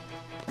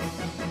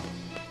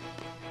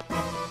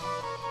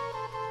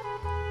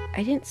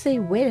 I didn't say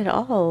wait at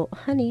all,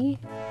 honey.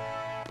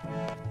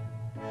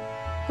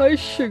 Hi,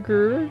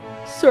 sugar.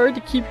 Sorry to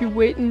keep you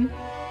waiting.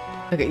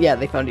 Okay, yeah,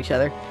 they found each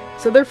other.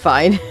 So they're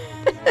fine.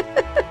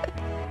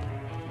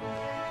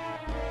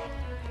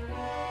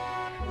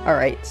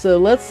 Alright, so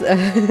let's...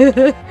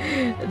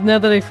 now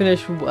that I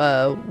finished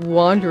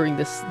wandering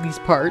these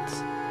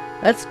parts,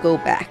 let's go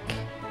back.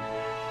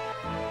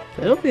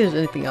 I don't think there's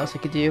anything else I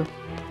could do.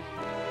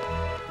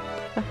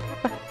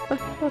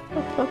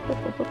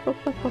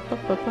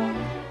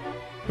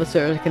 Unless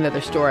there's like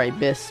another store I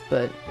missed,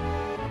 but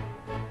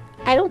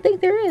I don't think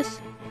there is.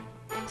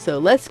 So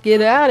let's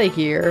get out of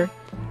here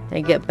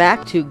and get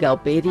back to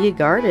Galbadia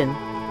Garden,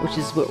 which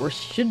is what we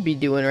should be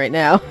doing right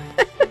now.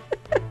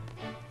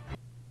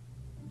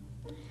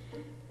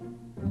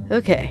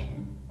 Okay.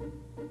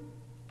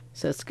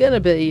 So it's gonna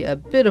be a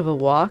bit of a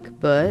walk,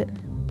 but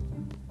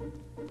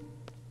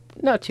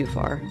not too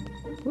far.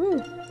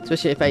 Woo.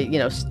 Especially if I, you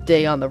know,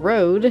 stay on the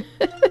road.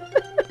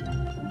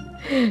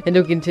 And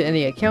don't get into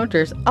any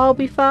encounters, I'll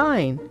be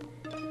fine.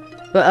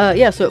 But,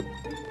 yeah, so,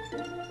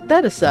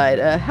 that aside,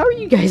 how are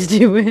you guys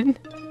doing?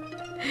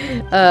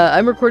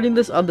 I'm recording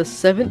this on the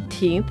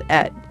 17th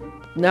at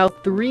now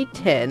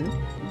 3:10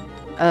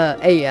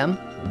 a.m.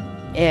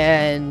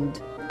 And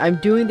I'm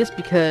doing this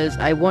because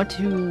I want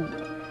to...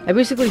 I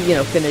basically, you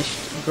know, finished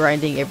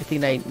grinding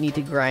everything I need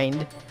to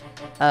grind.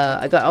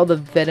 I got all the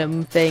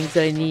venom things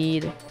that I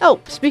need. Oh,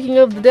 speaking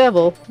of the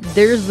devil,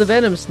 there's the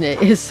venom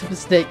snakes.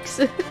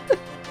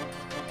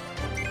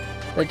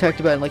 I talked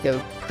about in like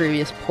a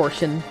previous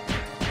portion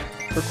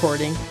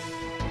recording.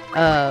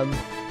 I'll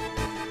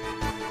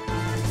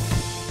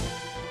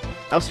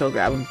still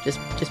grab them just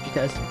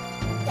because.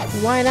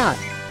 Why not?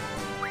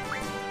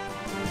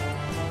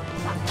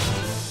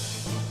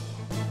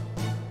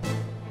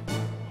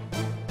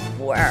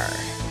 Where?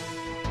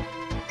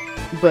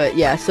 But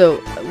yeah, so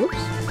whoops.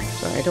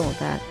 Sorry, I don't want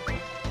that.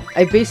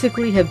 I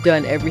basically have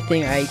done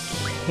everything I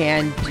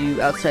can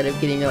do outside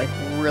of getting like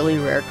really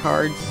rare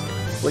cards.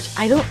 Which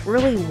I don't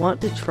really want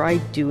to try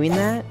doing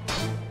that.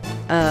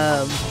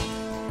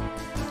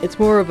 It's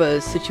more of a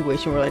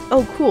situation where like,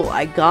 oh cool,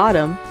 I got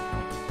them,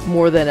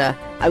 more than a,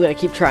 I'm gonna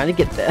keep trying to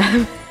get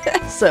them.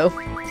 So,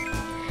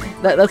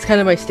 that's kind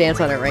of my stance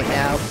on it right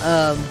now.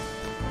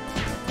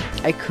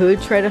 I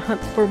could try to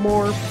hunt for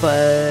more,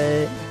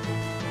 but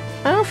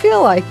I don't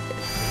feel like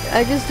it.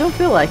 I just don't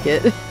feel like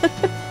it.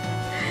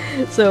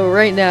 So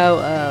right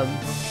now,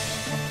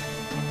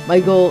 my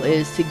goal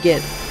is to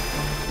get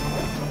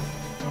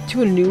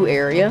to a new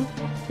area,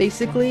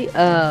 basically,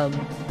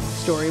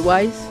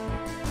 story-wise,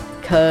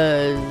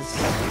 because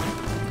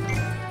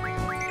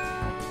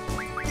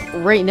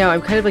right now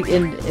I'm kind of like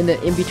in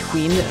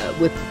between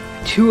with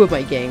 2 of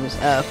my games,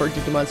 for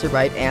Digimon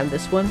Survive and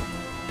this one,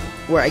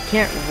 where I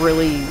can't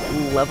really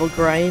level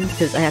grind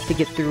because I have to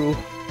get through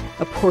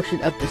a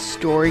portion of the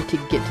story to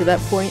get to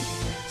that point,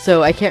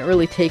 so I can't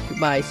really take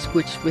my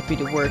Switch with me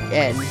to work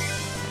and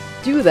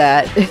do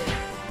that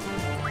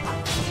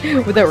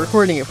without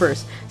recording it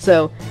first.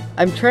 So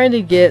I'm trying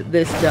to get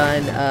this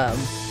done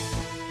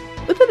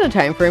within a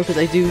time frame because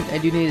I do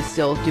need to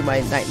still do my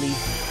nightly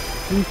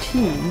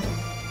routine.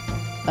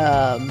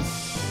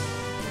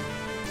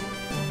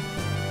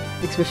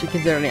 Especially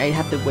considering I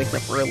have to wake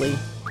up early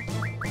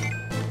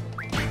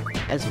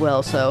as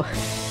well, so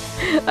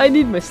I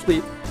need my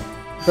sleep.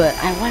 But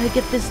I want to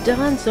get this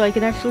done so I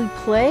can actually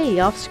play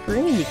off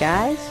screen, you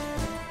guys.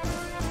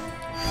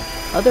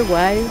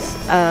 Otherwise,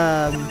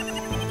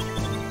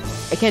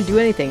 I can't do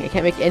anything. I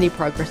can't make any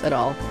progress at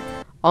all.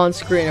 On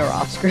screen or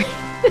off screen.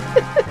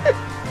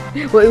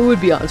 Well, it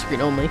would be on screen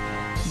only.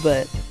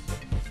 But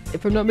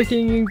if I'm not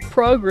making any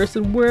progress,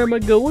 then where am I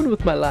going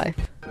with my life?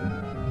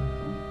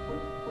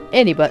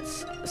 Any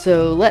butts.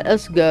 So let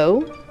us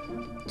go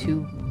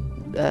to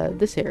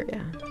this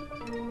area.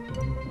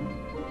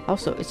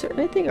 Also, is there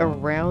anything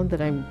around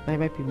that I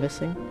might be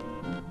missing?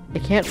 I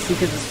can't see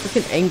because it's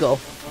freaking angle.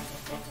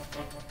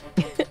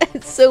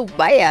 It's so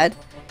bad.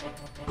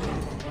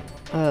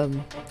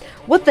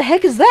 What the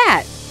heck is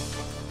that?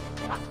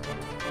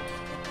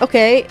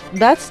 Okay,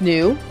 that's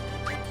new.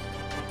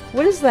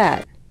 What is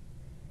that?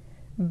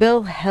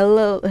 Bell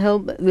Helmel.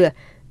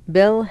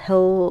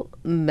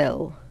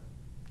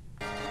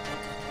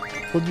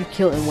 Will you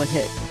kill in one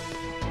hit?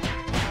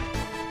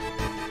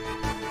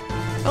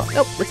 Oh,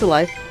 nope, it's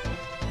alive.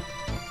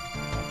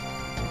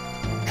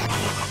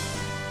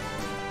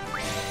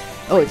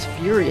 Oh, it's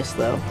furious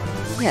though.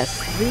 Yeah,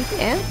 sleep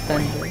and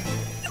thunder.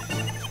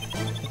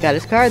 Got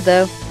his card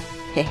though.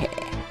 Hehe.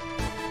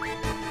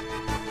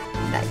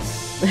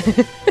 Nice.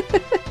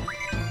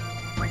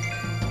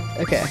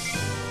 Okay.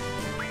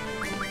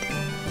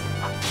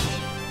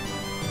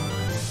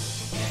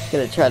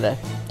 Gonna try to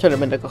turn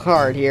him into a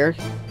card here.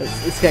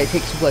 This guy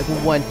takes like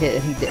one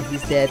hit and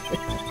he's dead.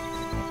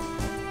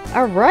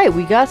 Alright,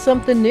 we got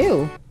something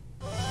new.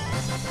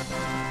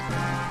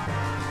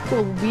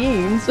 Cool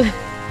beans.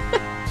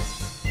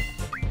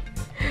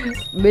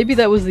 Maybe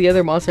that was the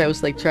other monster I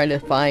was like trying to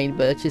find,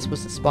 but it just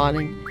wasn't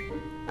spawning.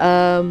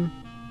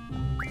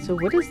 So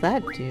what does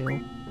that do?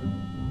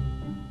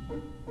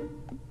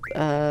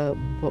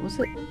 What was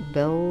it?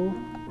 Bell.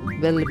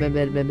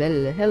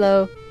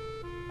 Hello.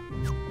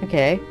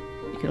 Okay.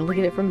 You can only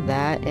get it from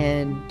that,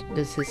 and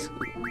does this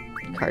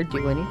card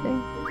do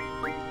anything?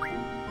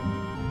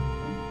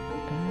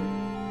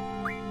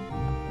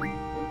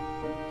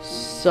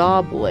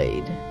 Saw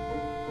blade.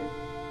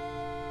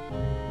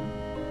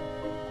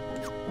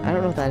 I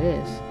don't know what that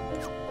is.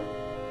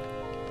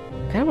 I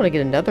kinda wanna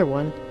get another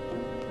one.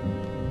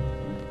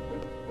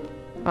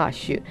 Ah,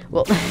 shoot.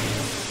 Well,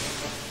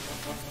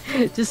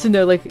 just to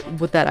know, like,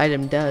 what that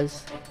item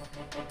does.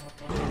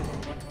 Ah,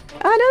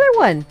 another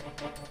one!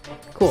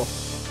 Cool.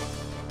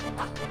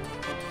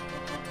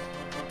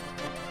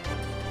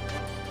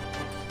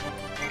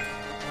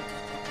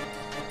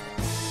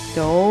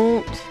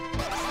 Don't.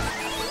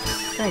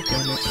 God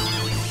damn it.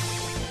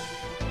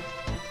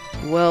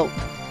 Well.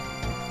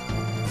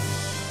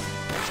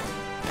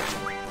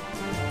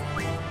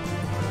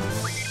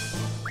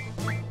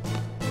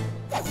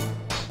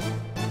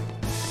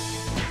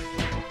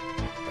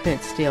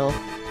 Couldn't steal.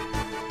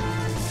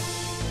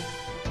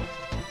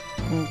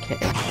 Okay.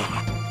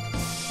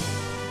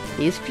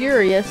 He's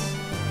furious.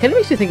 Kind of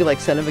makes you think of like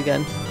Son of a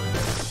Gun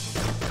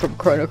from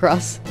Chrono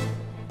Cross.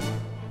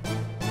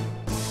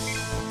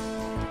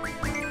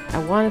 I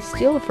want to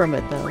steal from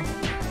it though.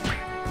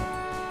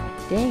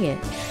 Dang it.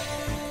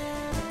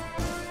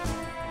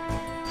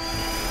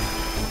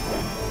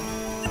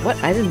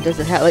 What item does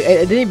it have? Like,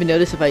 I didn't even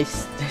notice if I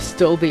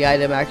stole the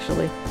item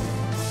actually.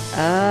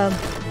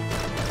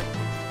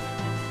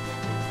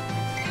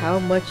 How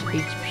much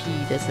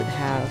HP does it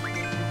have?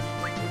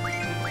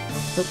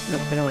 Oh,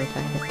 nope, I don't want to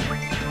attack it.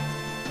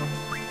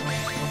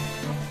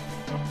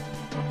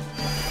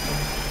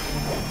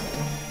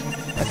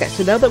 Okay,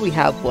 so now that we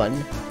have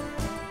one,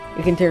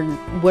 we can turn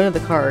one of the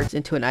cards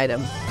into an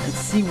item and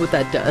see what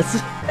that does.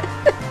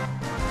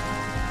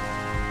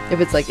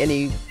 If it's like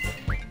any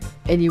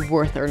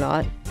worth or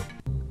not.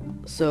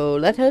 So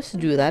let us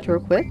do that real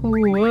quick.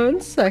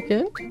 1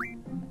 second.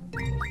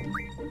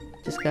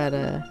 Just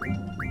gotta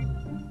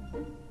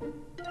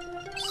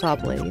saw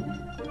blade.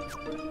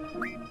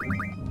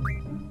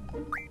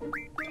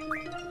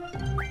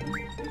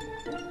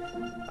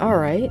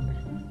 Alright.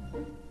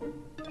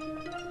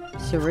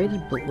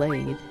 Serrated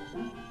blade.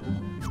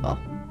 Oh.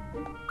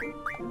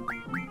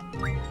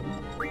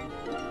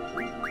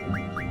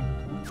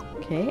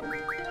 Okay.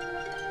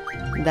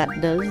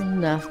 That does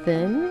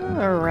nothing.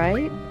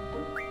 Alright.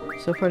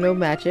 So far no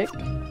magic.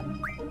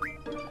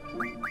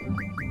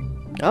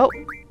 Oh!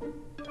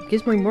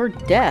 Gives me more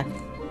death.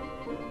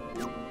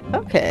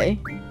 Okay.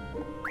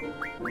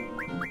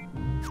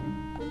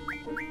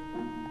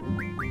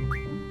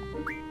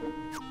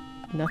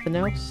 Nothing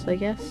else, I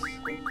guess?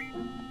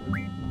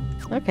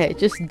 Okay,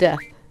 just death.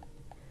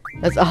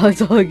 That's all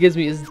it gives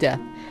me is death.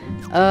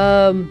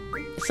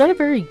 It's not a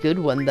very good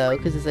one though,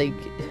 because it's like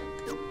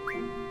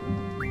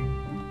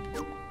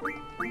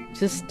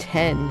just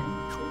 10.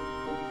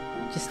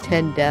 Just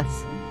 10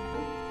 deaths.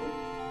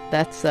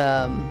 That's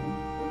I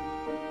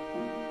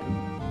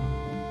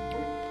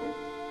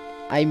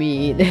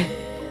mean,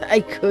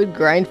 I could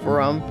grind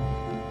for them,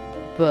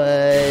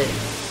 but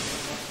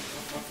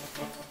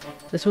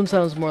this one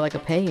sounds more like a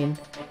pain.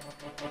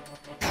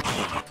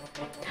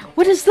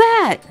 What is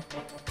that?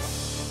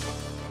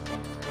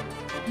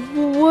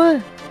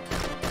 What?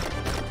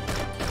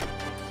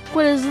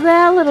 What is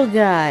that little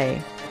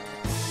guy?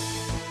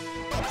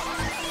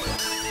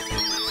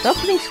 Stop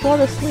putting Squall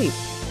to sleep.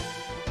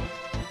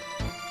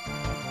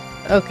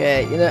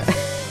 Okay, you know.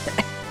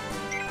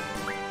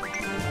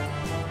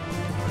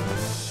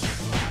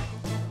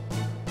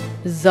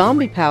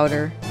 Zombie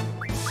powder.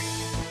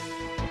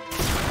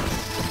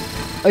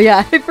 Oh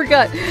yeah, I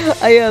forgot.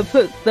 I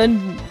put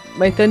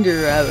my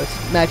thunder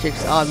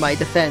magic's on my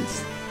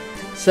defense.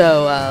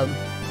 So,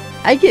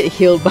 I get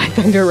healed by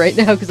thunder right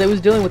now because I was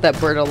dealing with that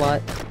bird a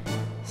lot.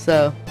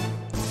 So,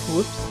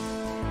 whoops.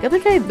 The other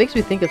guy makes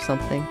me think of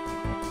something.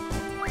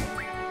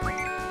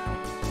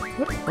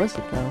 What was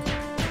it though?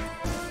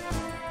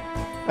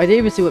 I didn't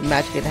even see what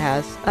magic it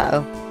has.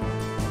 Uh-oh.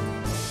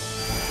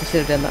 I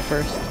should have done that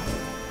first.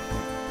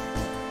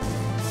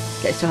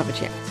 Okay, I still have a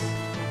chance.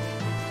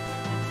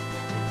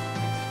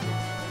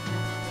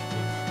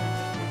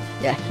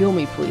 Yeah, heal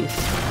me, please.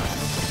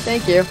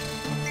 Thank you.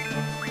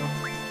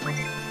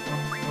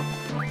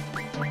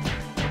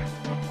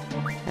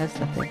 That's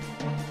nothing.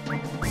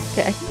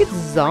 Okay, I can get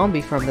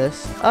zombie from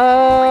this.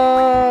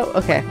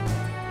 Okay.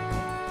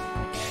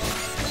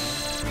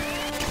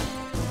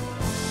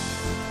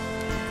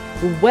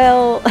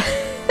 Well,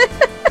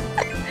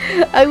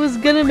 I was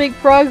gonna make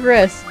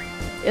progress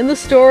in the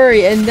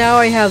story, and now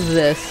I have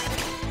this.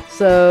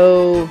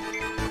 So,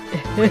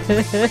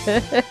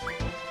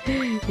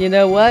 you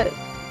know what?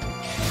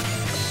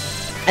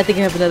 I think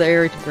I have another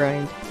area to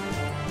grind.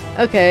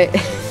 Okay.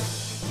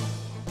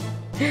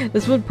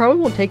 This one probably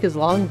won't take as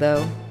long,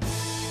 though.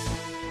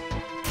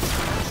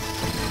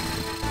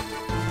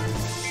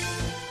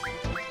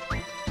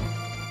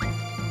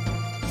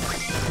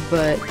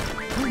 But,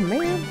 oh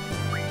man.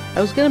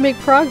 I was gonna make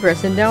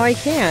progress, and now I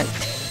can't.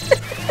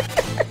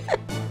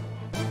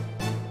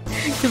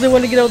 Because I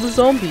want to get all the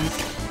zombies.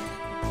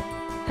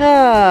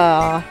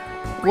 Ah.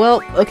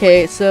 Well,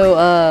 okay, so,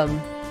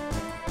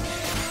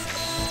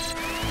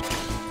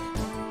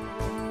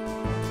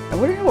 I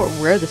wonder how or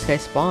where this guy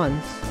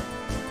spawns.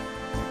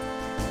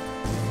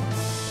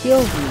 Heal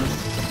me.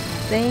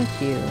 Thank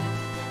you.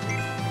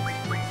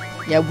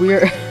 Yeah,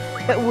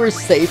 we're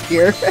safe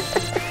here.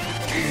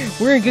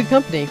 We're in good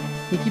company.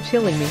 He keeps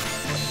healing me.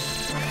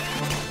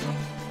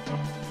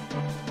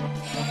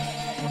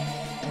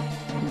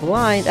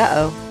 Blind.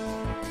 Uh-oh.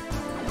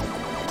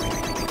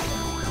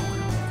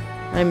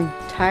 I'm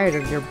tired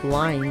of your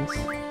blinds.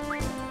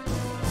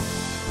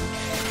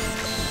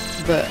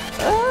 But,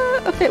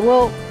 okay,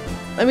 well,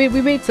 I mean,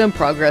 we made some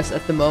progress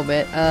at the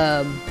moment,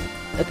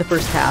 at the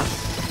first half.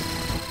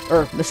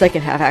 Or the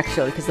second half,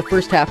 actually, because the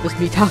first half was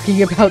me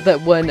talking about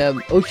that one,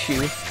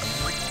 Ochu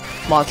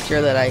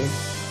monster that I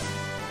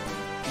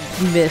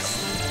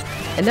missed.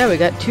 And now we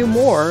got 2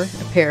 more,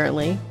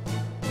 apparently.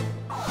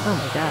 Oh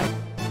my god.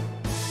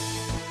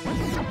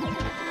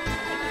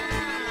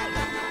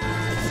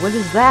 What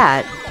is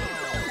that?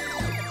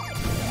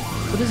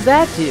 What does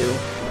that do?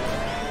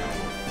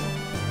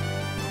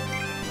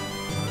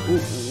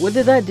 What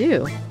did that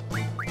do?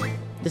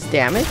 Just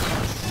damage?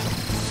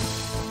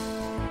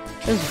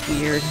 That was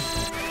weird.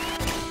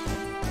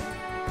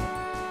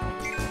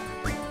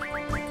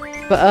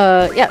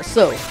 But, yeah,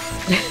 so.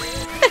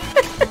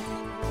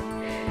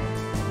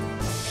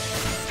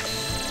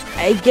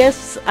 I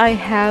guess I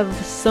have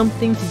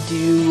something to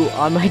do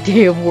on my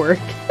day of work.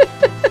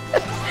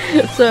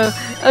 So,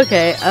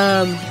 okay,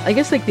 I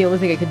guess, like, the only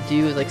thing I could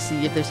do is, like,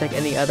 see if there's, like,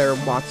 any other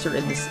monster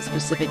in this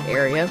specific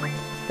area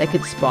that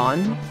could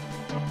spawn.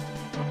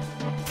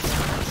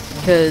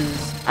 Because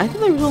I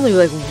thought there was only,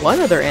 like, one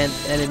other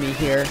enemy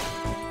here.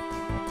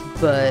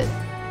 But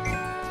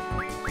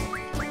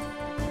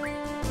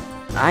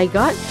I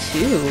got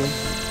 2.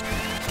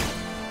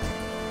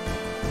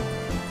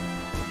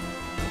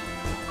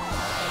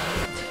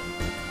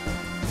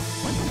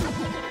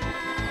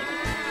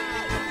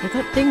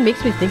 That thing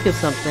makes me think of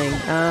something.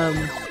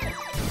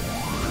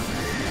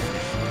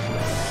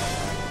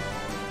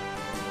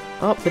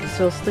 Oh, but it's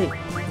still asleep.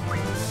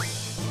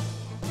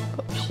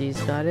 Oh, she's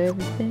got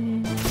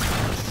everything.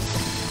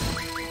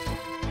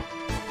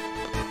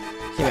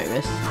 She might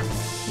miss.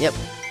 Yep.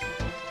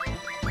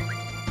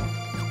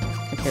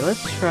 Okay,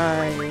 let's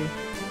try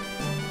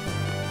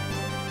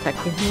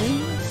attacking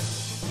him.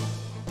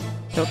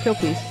 Don't kill,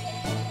 please.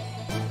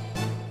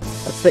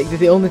 That's like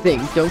the only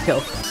thing. Don't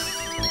kill.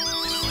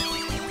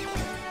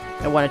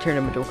 I want to turn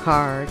him into a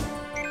card.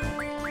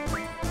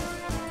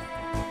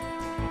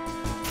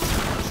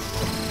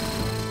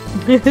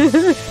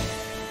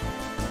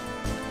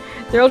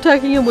 They're all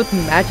attacking him with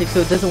magic so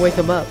it doesn't wake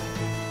him up.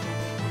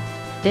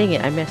 Dang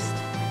it, I missed.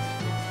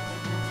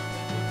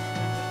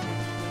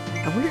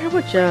 I wonder how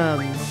much, do you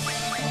have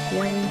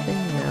anything?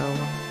 No.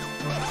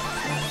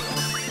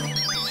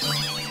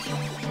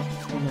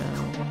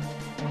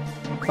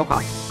 No.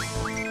 Okay.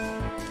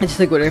 I just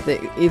like wonder if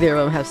either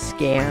of them have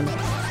scan.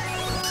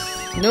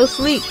 No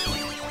sleep!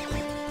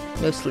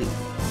 No sleep.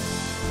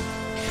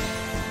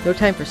 No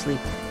time for sleep.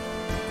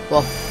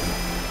 Well.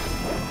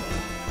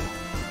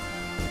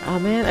 Oh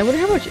man, I wonder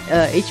how much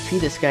HP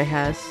this guy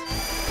has.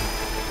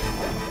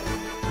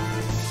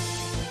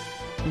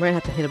 I might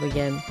have to hit him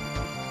again.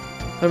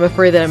 But I'm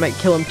afraid that I might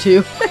kill him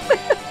too.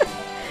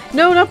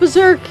 No, not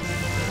Berserk!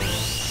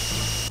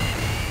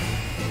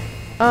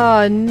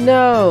 Oh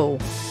no!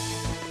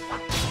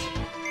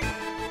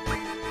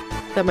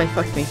 That might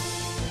fuck me.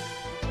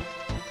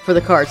 For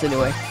the cards,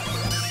 anyway.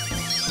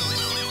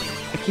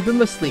 I keep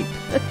him asleep.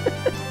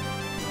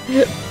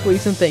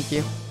 Please and thank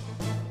you.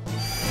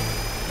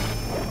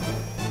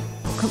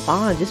 come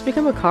on. Just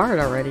become a card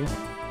already.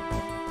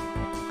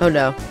 Oh,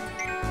 no.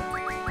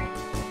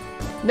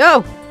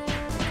 No!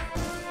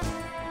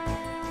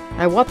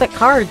 I want that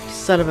card,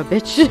 son of a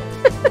bitch.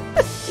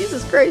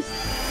 Jesus Christ.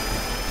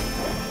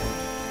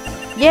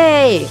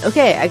 Yay!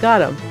 Okay, I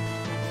got him.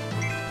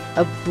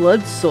 A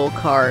Blood Soul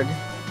card.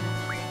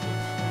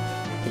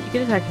 You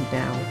can attack him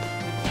now.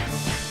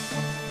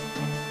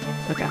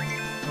 Okay.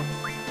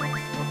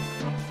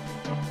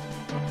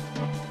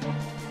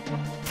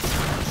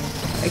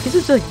 I guess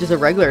it's like just a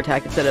regular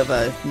attack instead of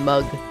a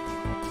mug.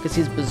 Because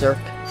he's berserk.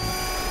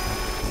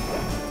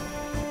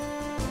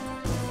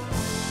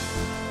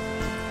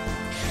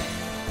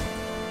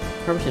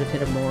 Probably should have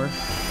hit him more.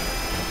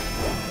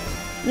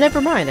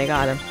 Never mind, I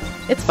got him.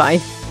 It's fine.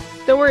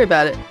 Don't worry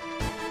about it.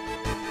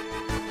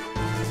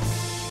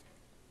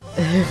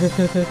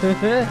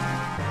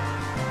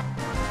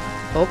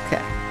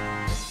 Okay.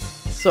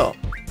 So.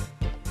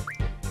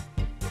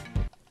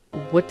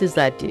 What does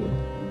that do?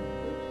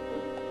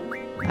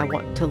 I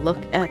want to look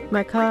at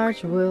my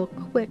cards real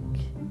quick.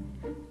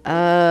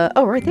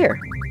 Oh, right there.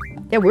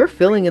 Yeah, we're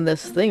filling in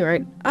this thing,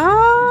 right?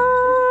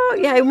 Oh,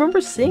 yeah, I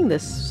remember seeing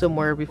this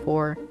somewhere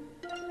before.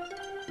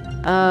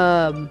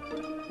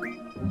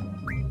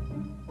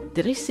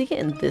 Did I see it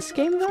in this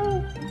game,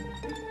 though?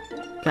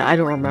 God, I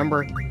don't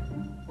remember.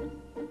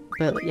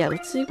 But, yeah,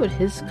 let's see what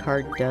his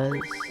card does.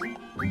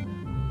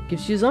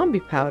 Gives you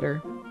zombie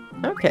powder.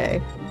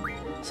 Okay.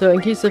 So,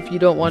 in case if you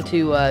don't want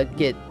to,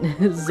 get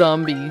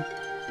zombie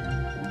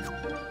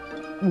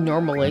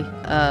normally,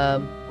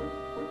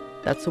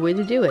 that's the way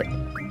to do it.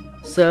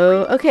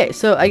 So, okay,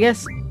 so I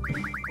guess...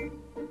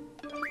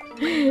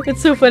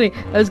 It's so funny.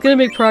 I was gonna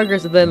make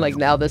progress and then, like,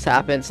 now this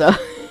happened, so...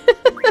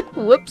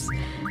 Whoops.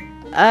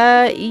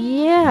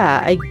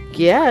 Yeah, I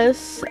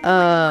guess,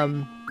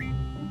 I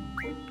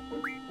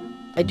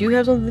do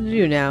have something to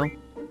do now.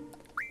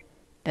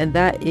 And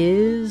that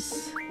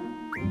is...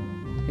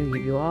 I'm gonna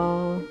give you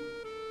all...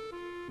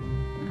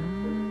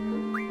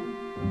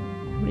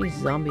 how many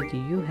zombie do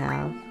you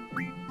have?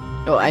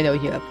 Oh, I know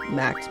you have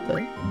Max,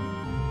 but...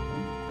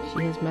 She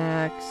has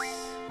Max.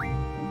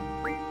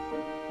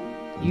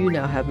 You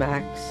now have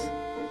Max.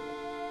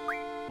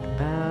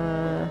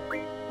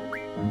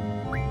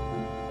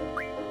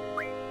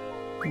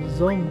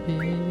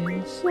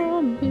 Zombie,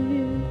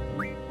 zombie.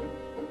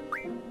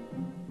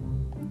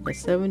 Yeah,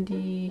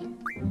 70.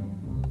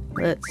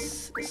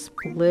 Let's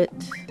split.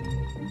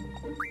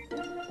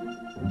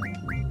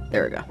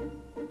 There we go.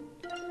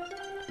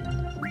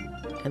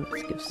 And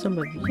let's give some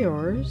of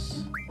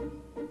yours.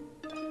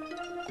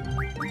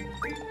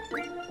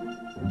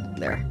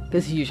 There,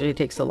 because it usually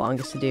takes the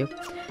longest to do.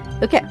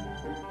 Okay,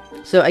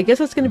 so I guess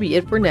that's gonna be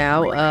it for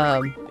now.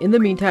 In the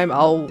meantime,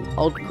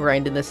 I'll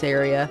grind in this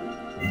area.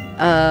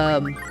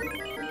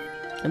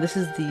 And this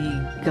is the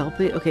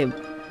Galbadia. Okay,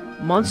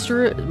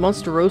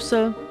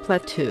 Monsterosa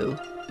Plateau.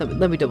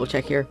 Let me double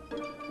check here.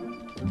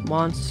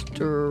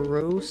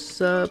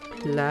 Monsterosa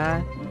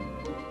Plateau.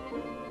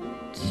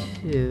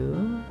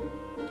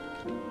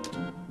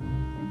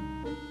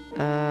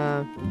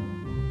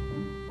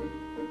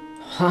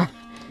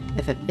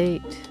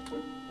 FF8.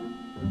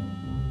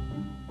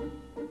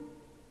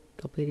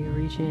 Galbadia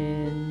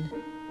region.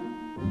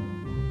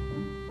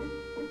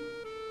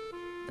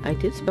 I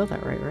did spell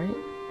that right?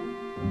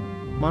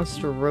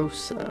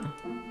 Monsterosa.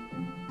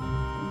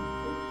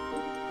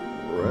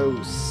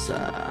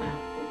 Rosa.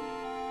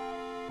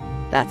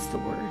 That's the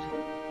word.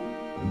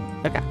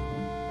 Okay.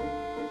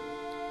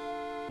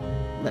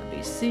 Let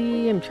me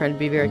see. I'm trying to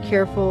be very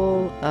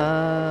careful.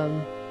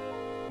 I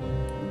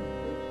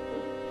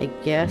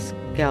guess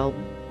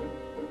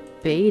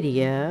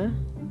Galbadia.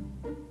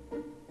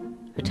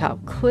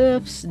 Atop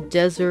cliffs,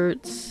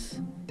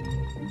 deserts.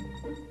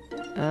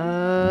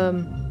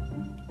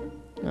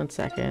 One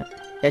second.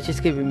 Yeah, it's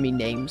just giving me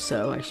names,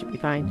 so I should be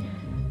fine.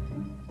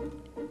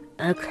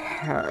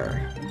 Okay.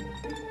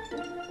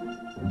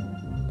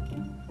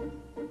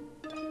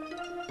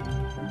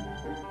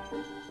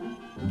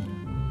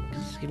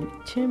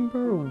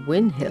 Timber,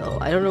 Windhill.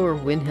 I don't know where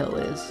Windhill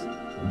is.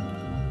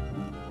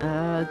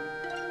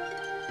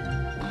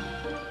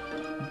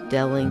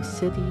 Delling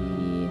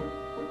City.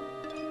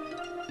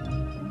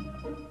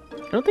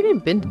 I don't think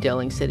I've been to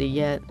Delling City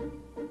yet.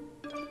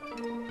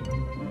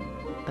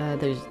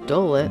 There's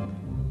Dollet.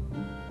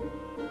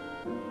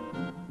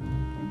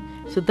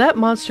 So that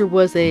monster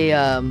was a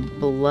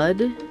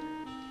blood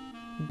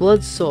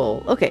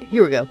soul. Okay,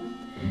 here we go.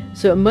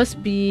 So it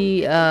must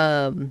be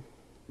the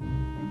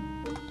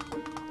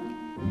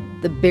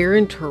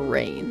barren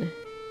terrain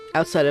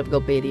outside of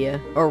Galbadia,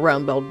 or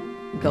around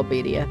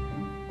Galbadia.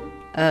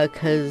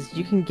 Because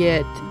you can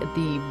get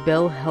the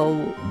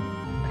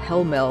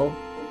Hellmel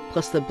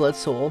plus the Blood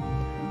Soul,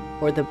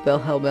 or the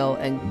Hellmel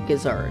and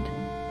Gizzard.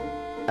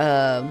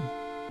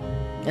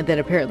 And then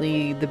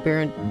apparently the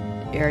barren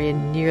area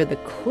near the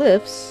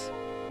cliffs,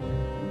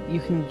 you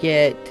can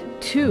get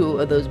 2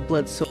 of those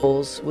Blood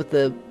Souls with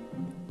the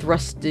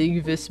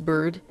Thrustivus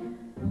bird,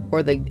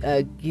 or the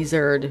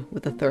Gizzard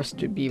with the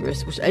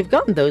Thrustivus, which I've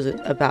gotten those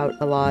about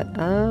a lot.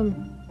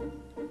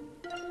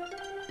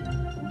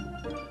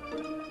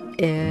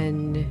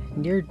 and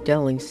near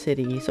Delling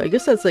City. So I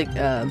guess that's like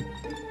a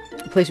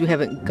place we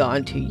haven't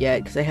gone to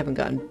yet, because I haven't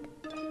gotten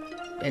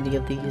any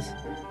of these.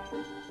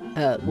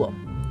 Well,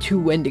 to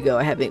Wendigo,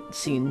 I haven't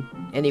seen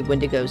any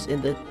Wendigos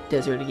in the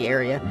deserty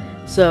area.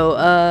 So,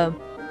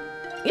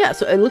 yeah,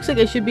 so it looks like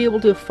I should be able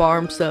to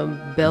farm some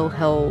Bell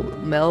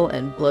Mel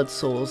and Blood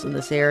Souls in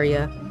this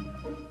area.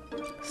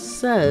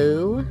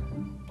 So,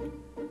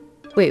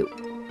 wait,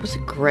 what's a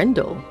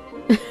Grendel?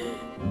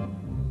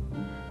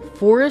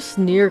 Forest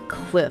near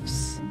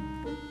cliffs.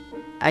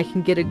 I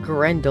can get a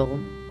Grendel.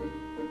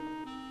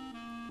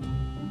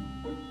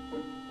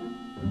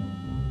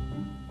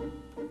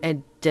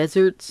 And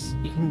deserts,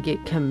 you can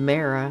get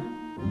Chimera.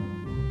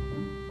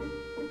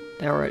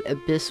 Or an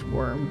Abyss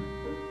Worm.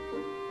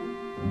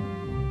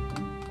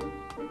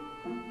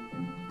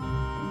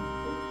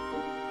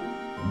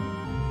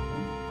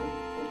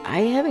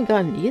 I haven't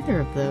gotten either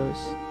of those.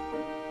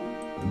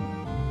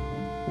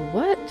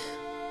 What?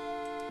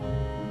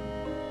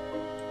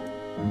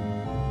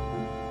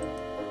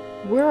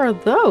 Where are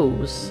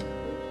those?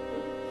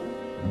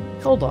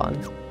 Hold on.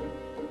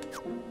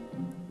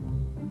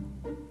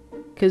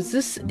 Because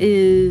this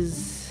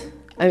is...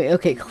 I mean,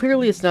 okay,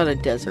 clearly it's not a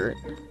desert.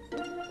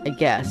 I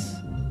guess.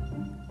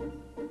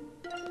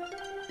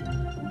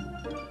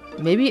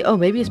 Maybe... Oh,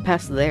 maybe it's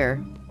past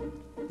there.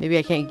 Maybe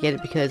I can't get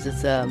it because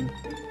it's,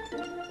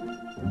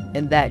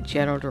 in that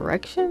general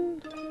direction?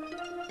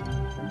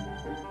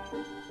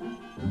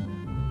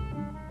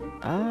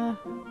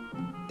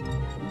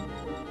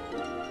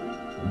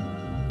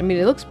 I mean,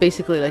 it looks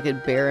basically like a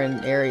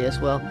barren area as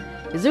well.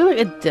 Is there like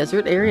a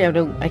desert area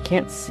I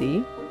can't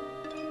see?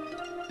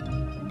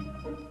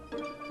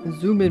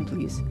 Zoom in,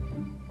 please.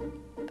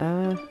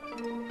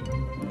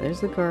 There's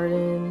the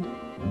garden.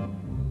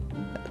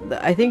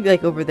 I think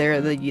like over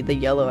there, the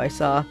yellow I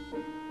saw.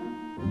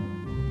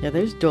 Yeah,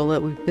 there's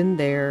Dollet. We've been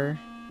there.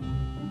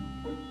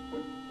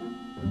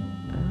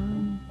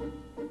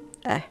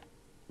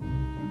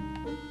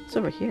 It's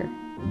over here.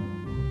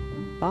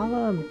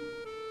 Balam.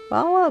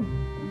 Balam.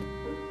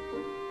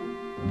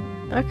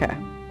 Okay.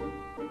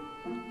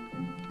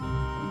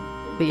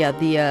 But yeah,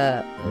 the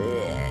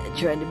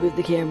trying to move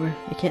the camera.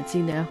 I can't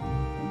see now.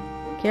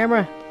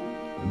 Camera.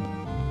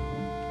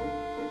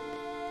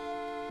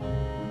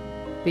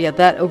 But yeah,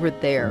 that over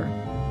there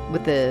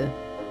with the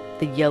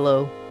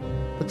yellow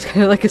looks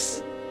kind of like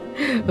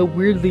a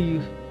weirdly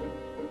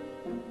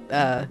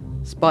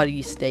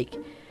spotty snake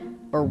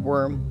or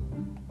worm.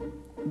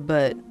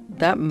 But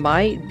that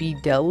might be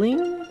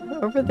Delling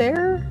over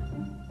there?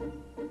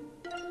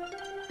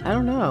 I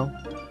don't know.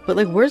 But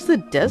like, where's the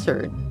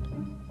desert?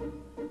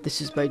 This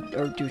is our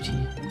duty.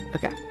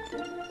 Okay.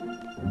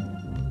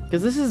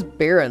 Because this is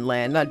barren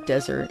land, not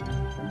desert.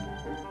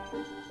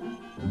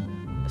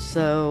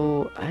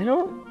 So, I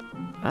don't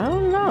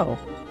know.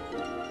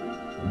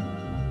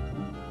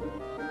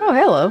 Oh,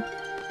 hello.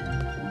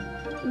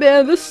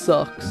 Man, this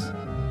sucks.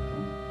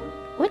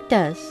 What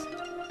does?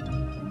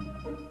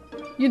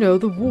 You know,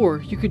 the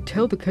war. You could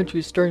tell the country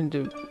is starting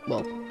to,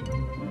 well...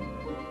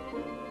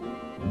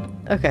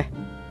 Okay.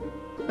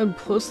 And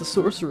plus the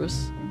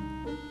sorceress.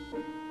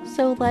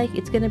 So, like,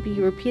 it's gonna be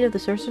a repeat of the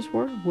Sorceress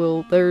War?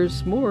 Well,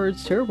 there's more.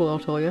 It's terrible, I'll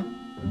tell you.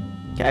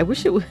 Okay, I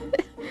wish it would...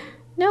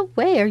 No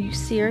way, are you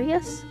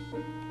serious?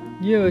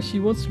 Yeah, she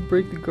wants to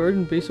break the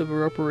garden base of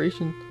her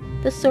operation.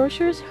 The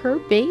Sorceress, her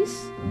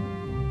base?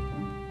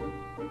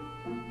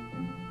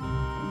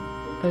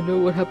 I know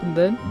what happened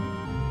then.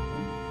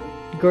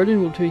 The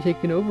garden will be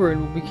taken over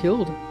and will be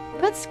killed.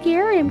 That's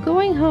scary, I'm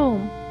going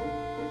home.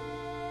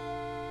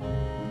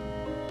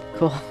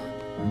 Cool.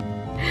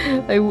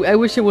 I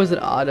wish it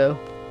wasn't Otto.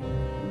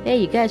 Hey,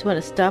 you guys want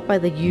to stop by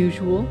the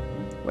usual?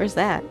 Where's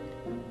that?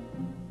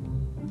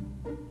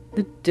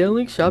 The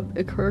Delling Shop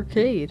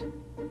Arcade.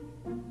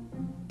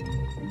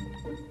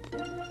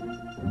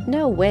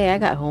 No way, I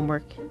got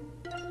homework.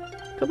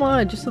 Come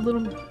on, just a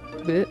little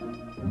bit.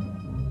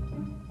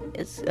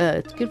 It's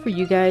good for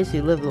you guys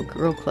who live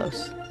real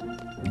close.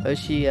 Oh,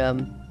 she, Yeah,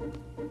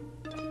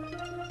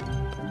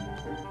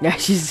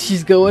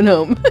 she's going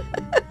home.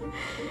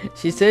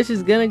 She says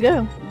she's gonna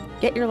go.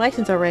 Get your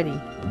license already.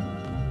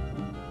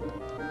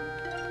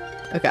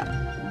 Okay.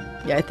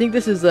 Yeah, I think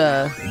this is,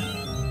 My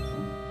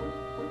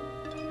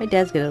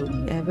dad's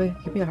gonna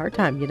give me a hard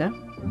time, you know?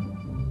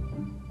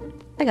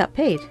 I got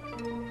paid.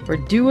 for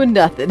doing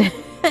nothing.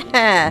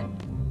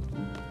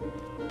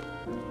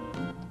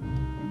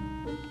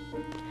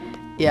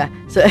 Yeah,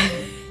 so,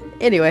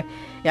 anyway.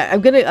 Yeah,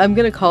 I'm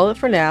gonna call it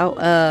for now.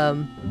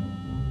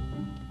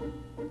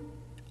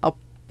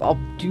 I'll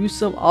do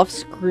some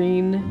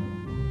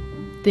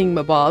off-screen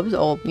thingamabobs.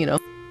 I'll, you know,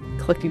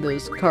 Collecting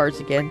those cards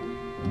again.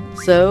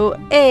 So,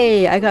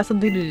 hey, I got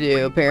something to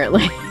do,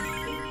 apparently.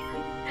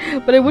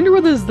 But I wonder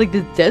where there's, like,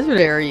 the desert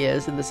area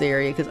is in this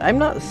area, because I'm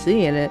not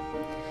seeing it.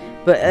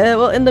 But,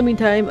 well, in the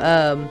meantime,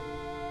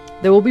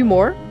 there will be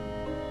more.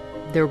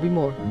 There will be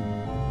more.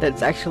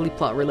 That's actually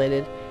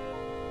plot-related.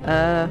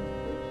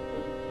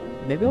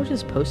 Maybe I'll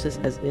just post this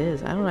as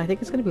is. I don't know, I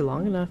think it's gonna be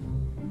long enough.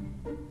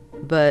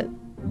 But,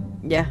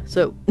 yeah,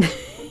 so...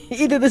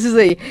 Either this is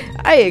a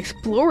I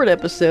explored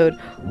episode,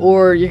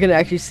 or you're gonna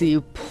actually see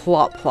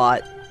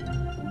plot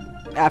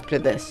after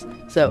this.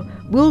 So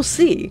we'll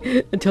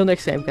see. Until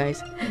next time,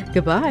 guys.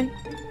 Goodbye.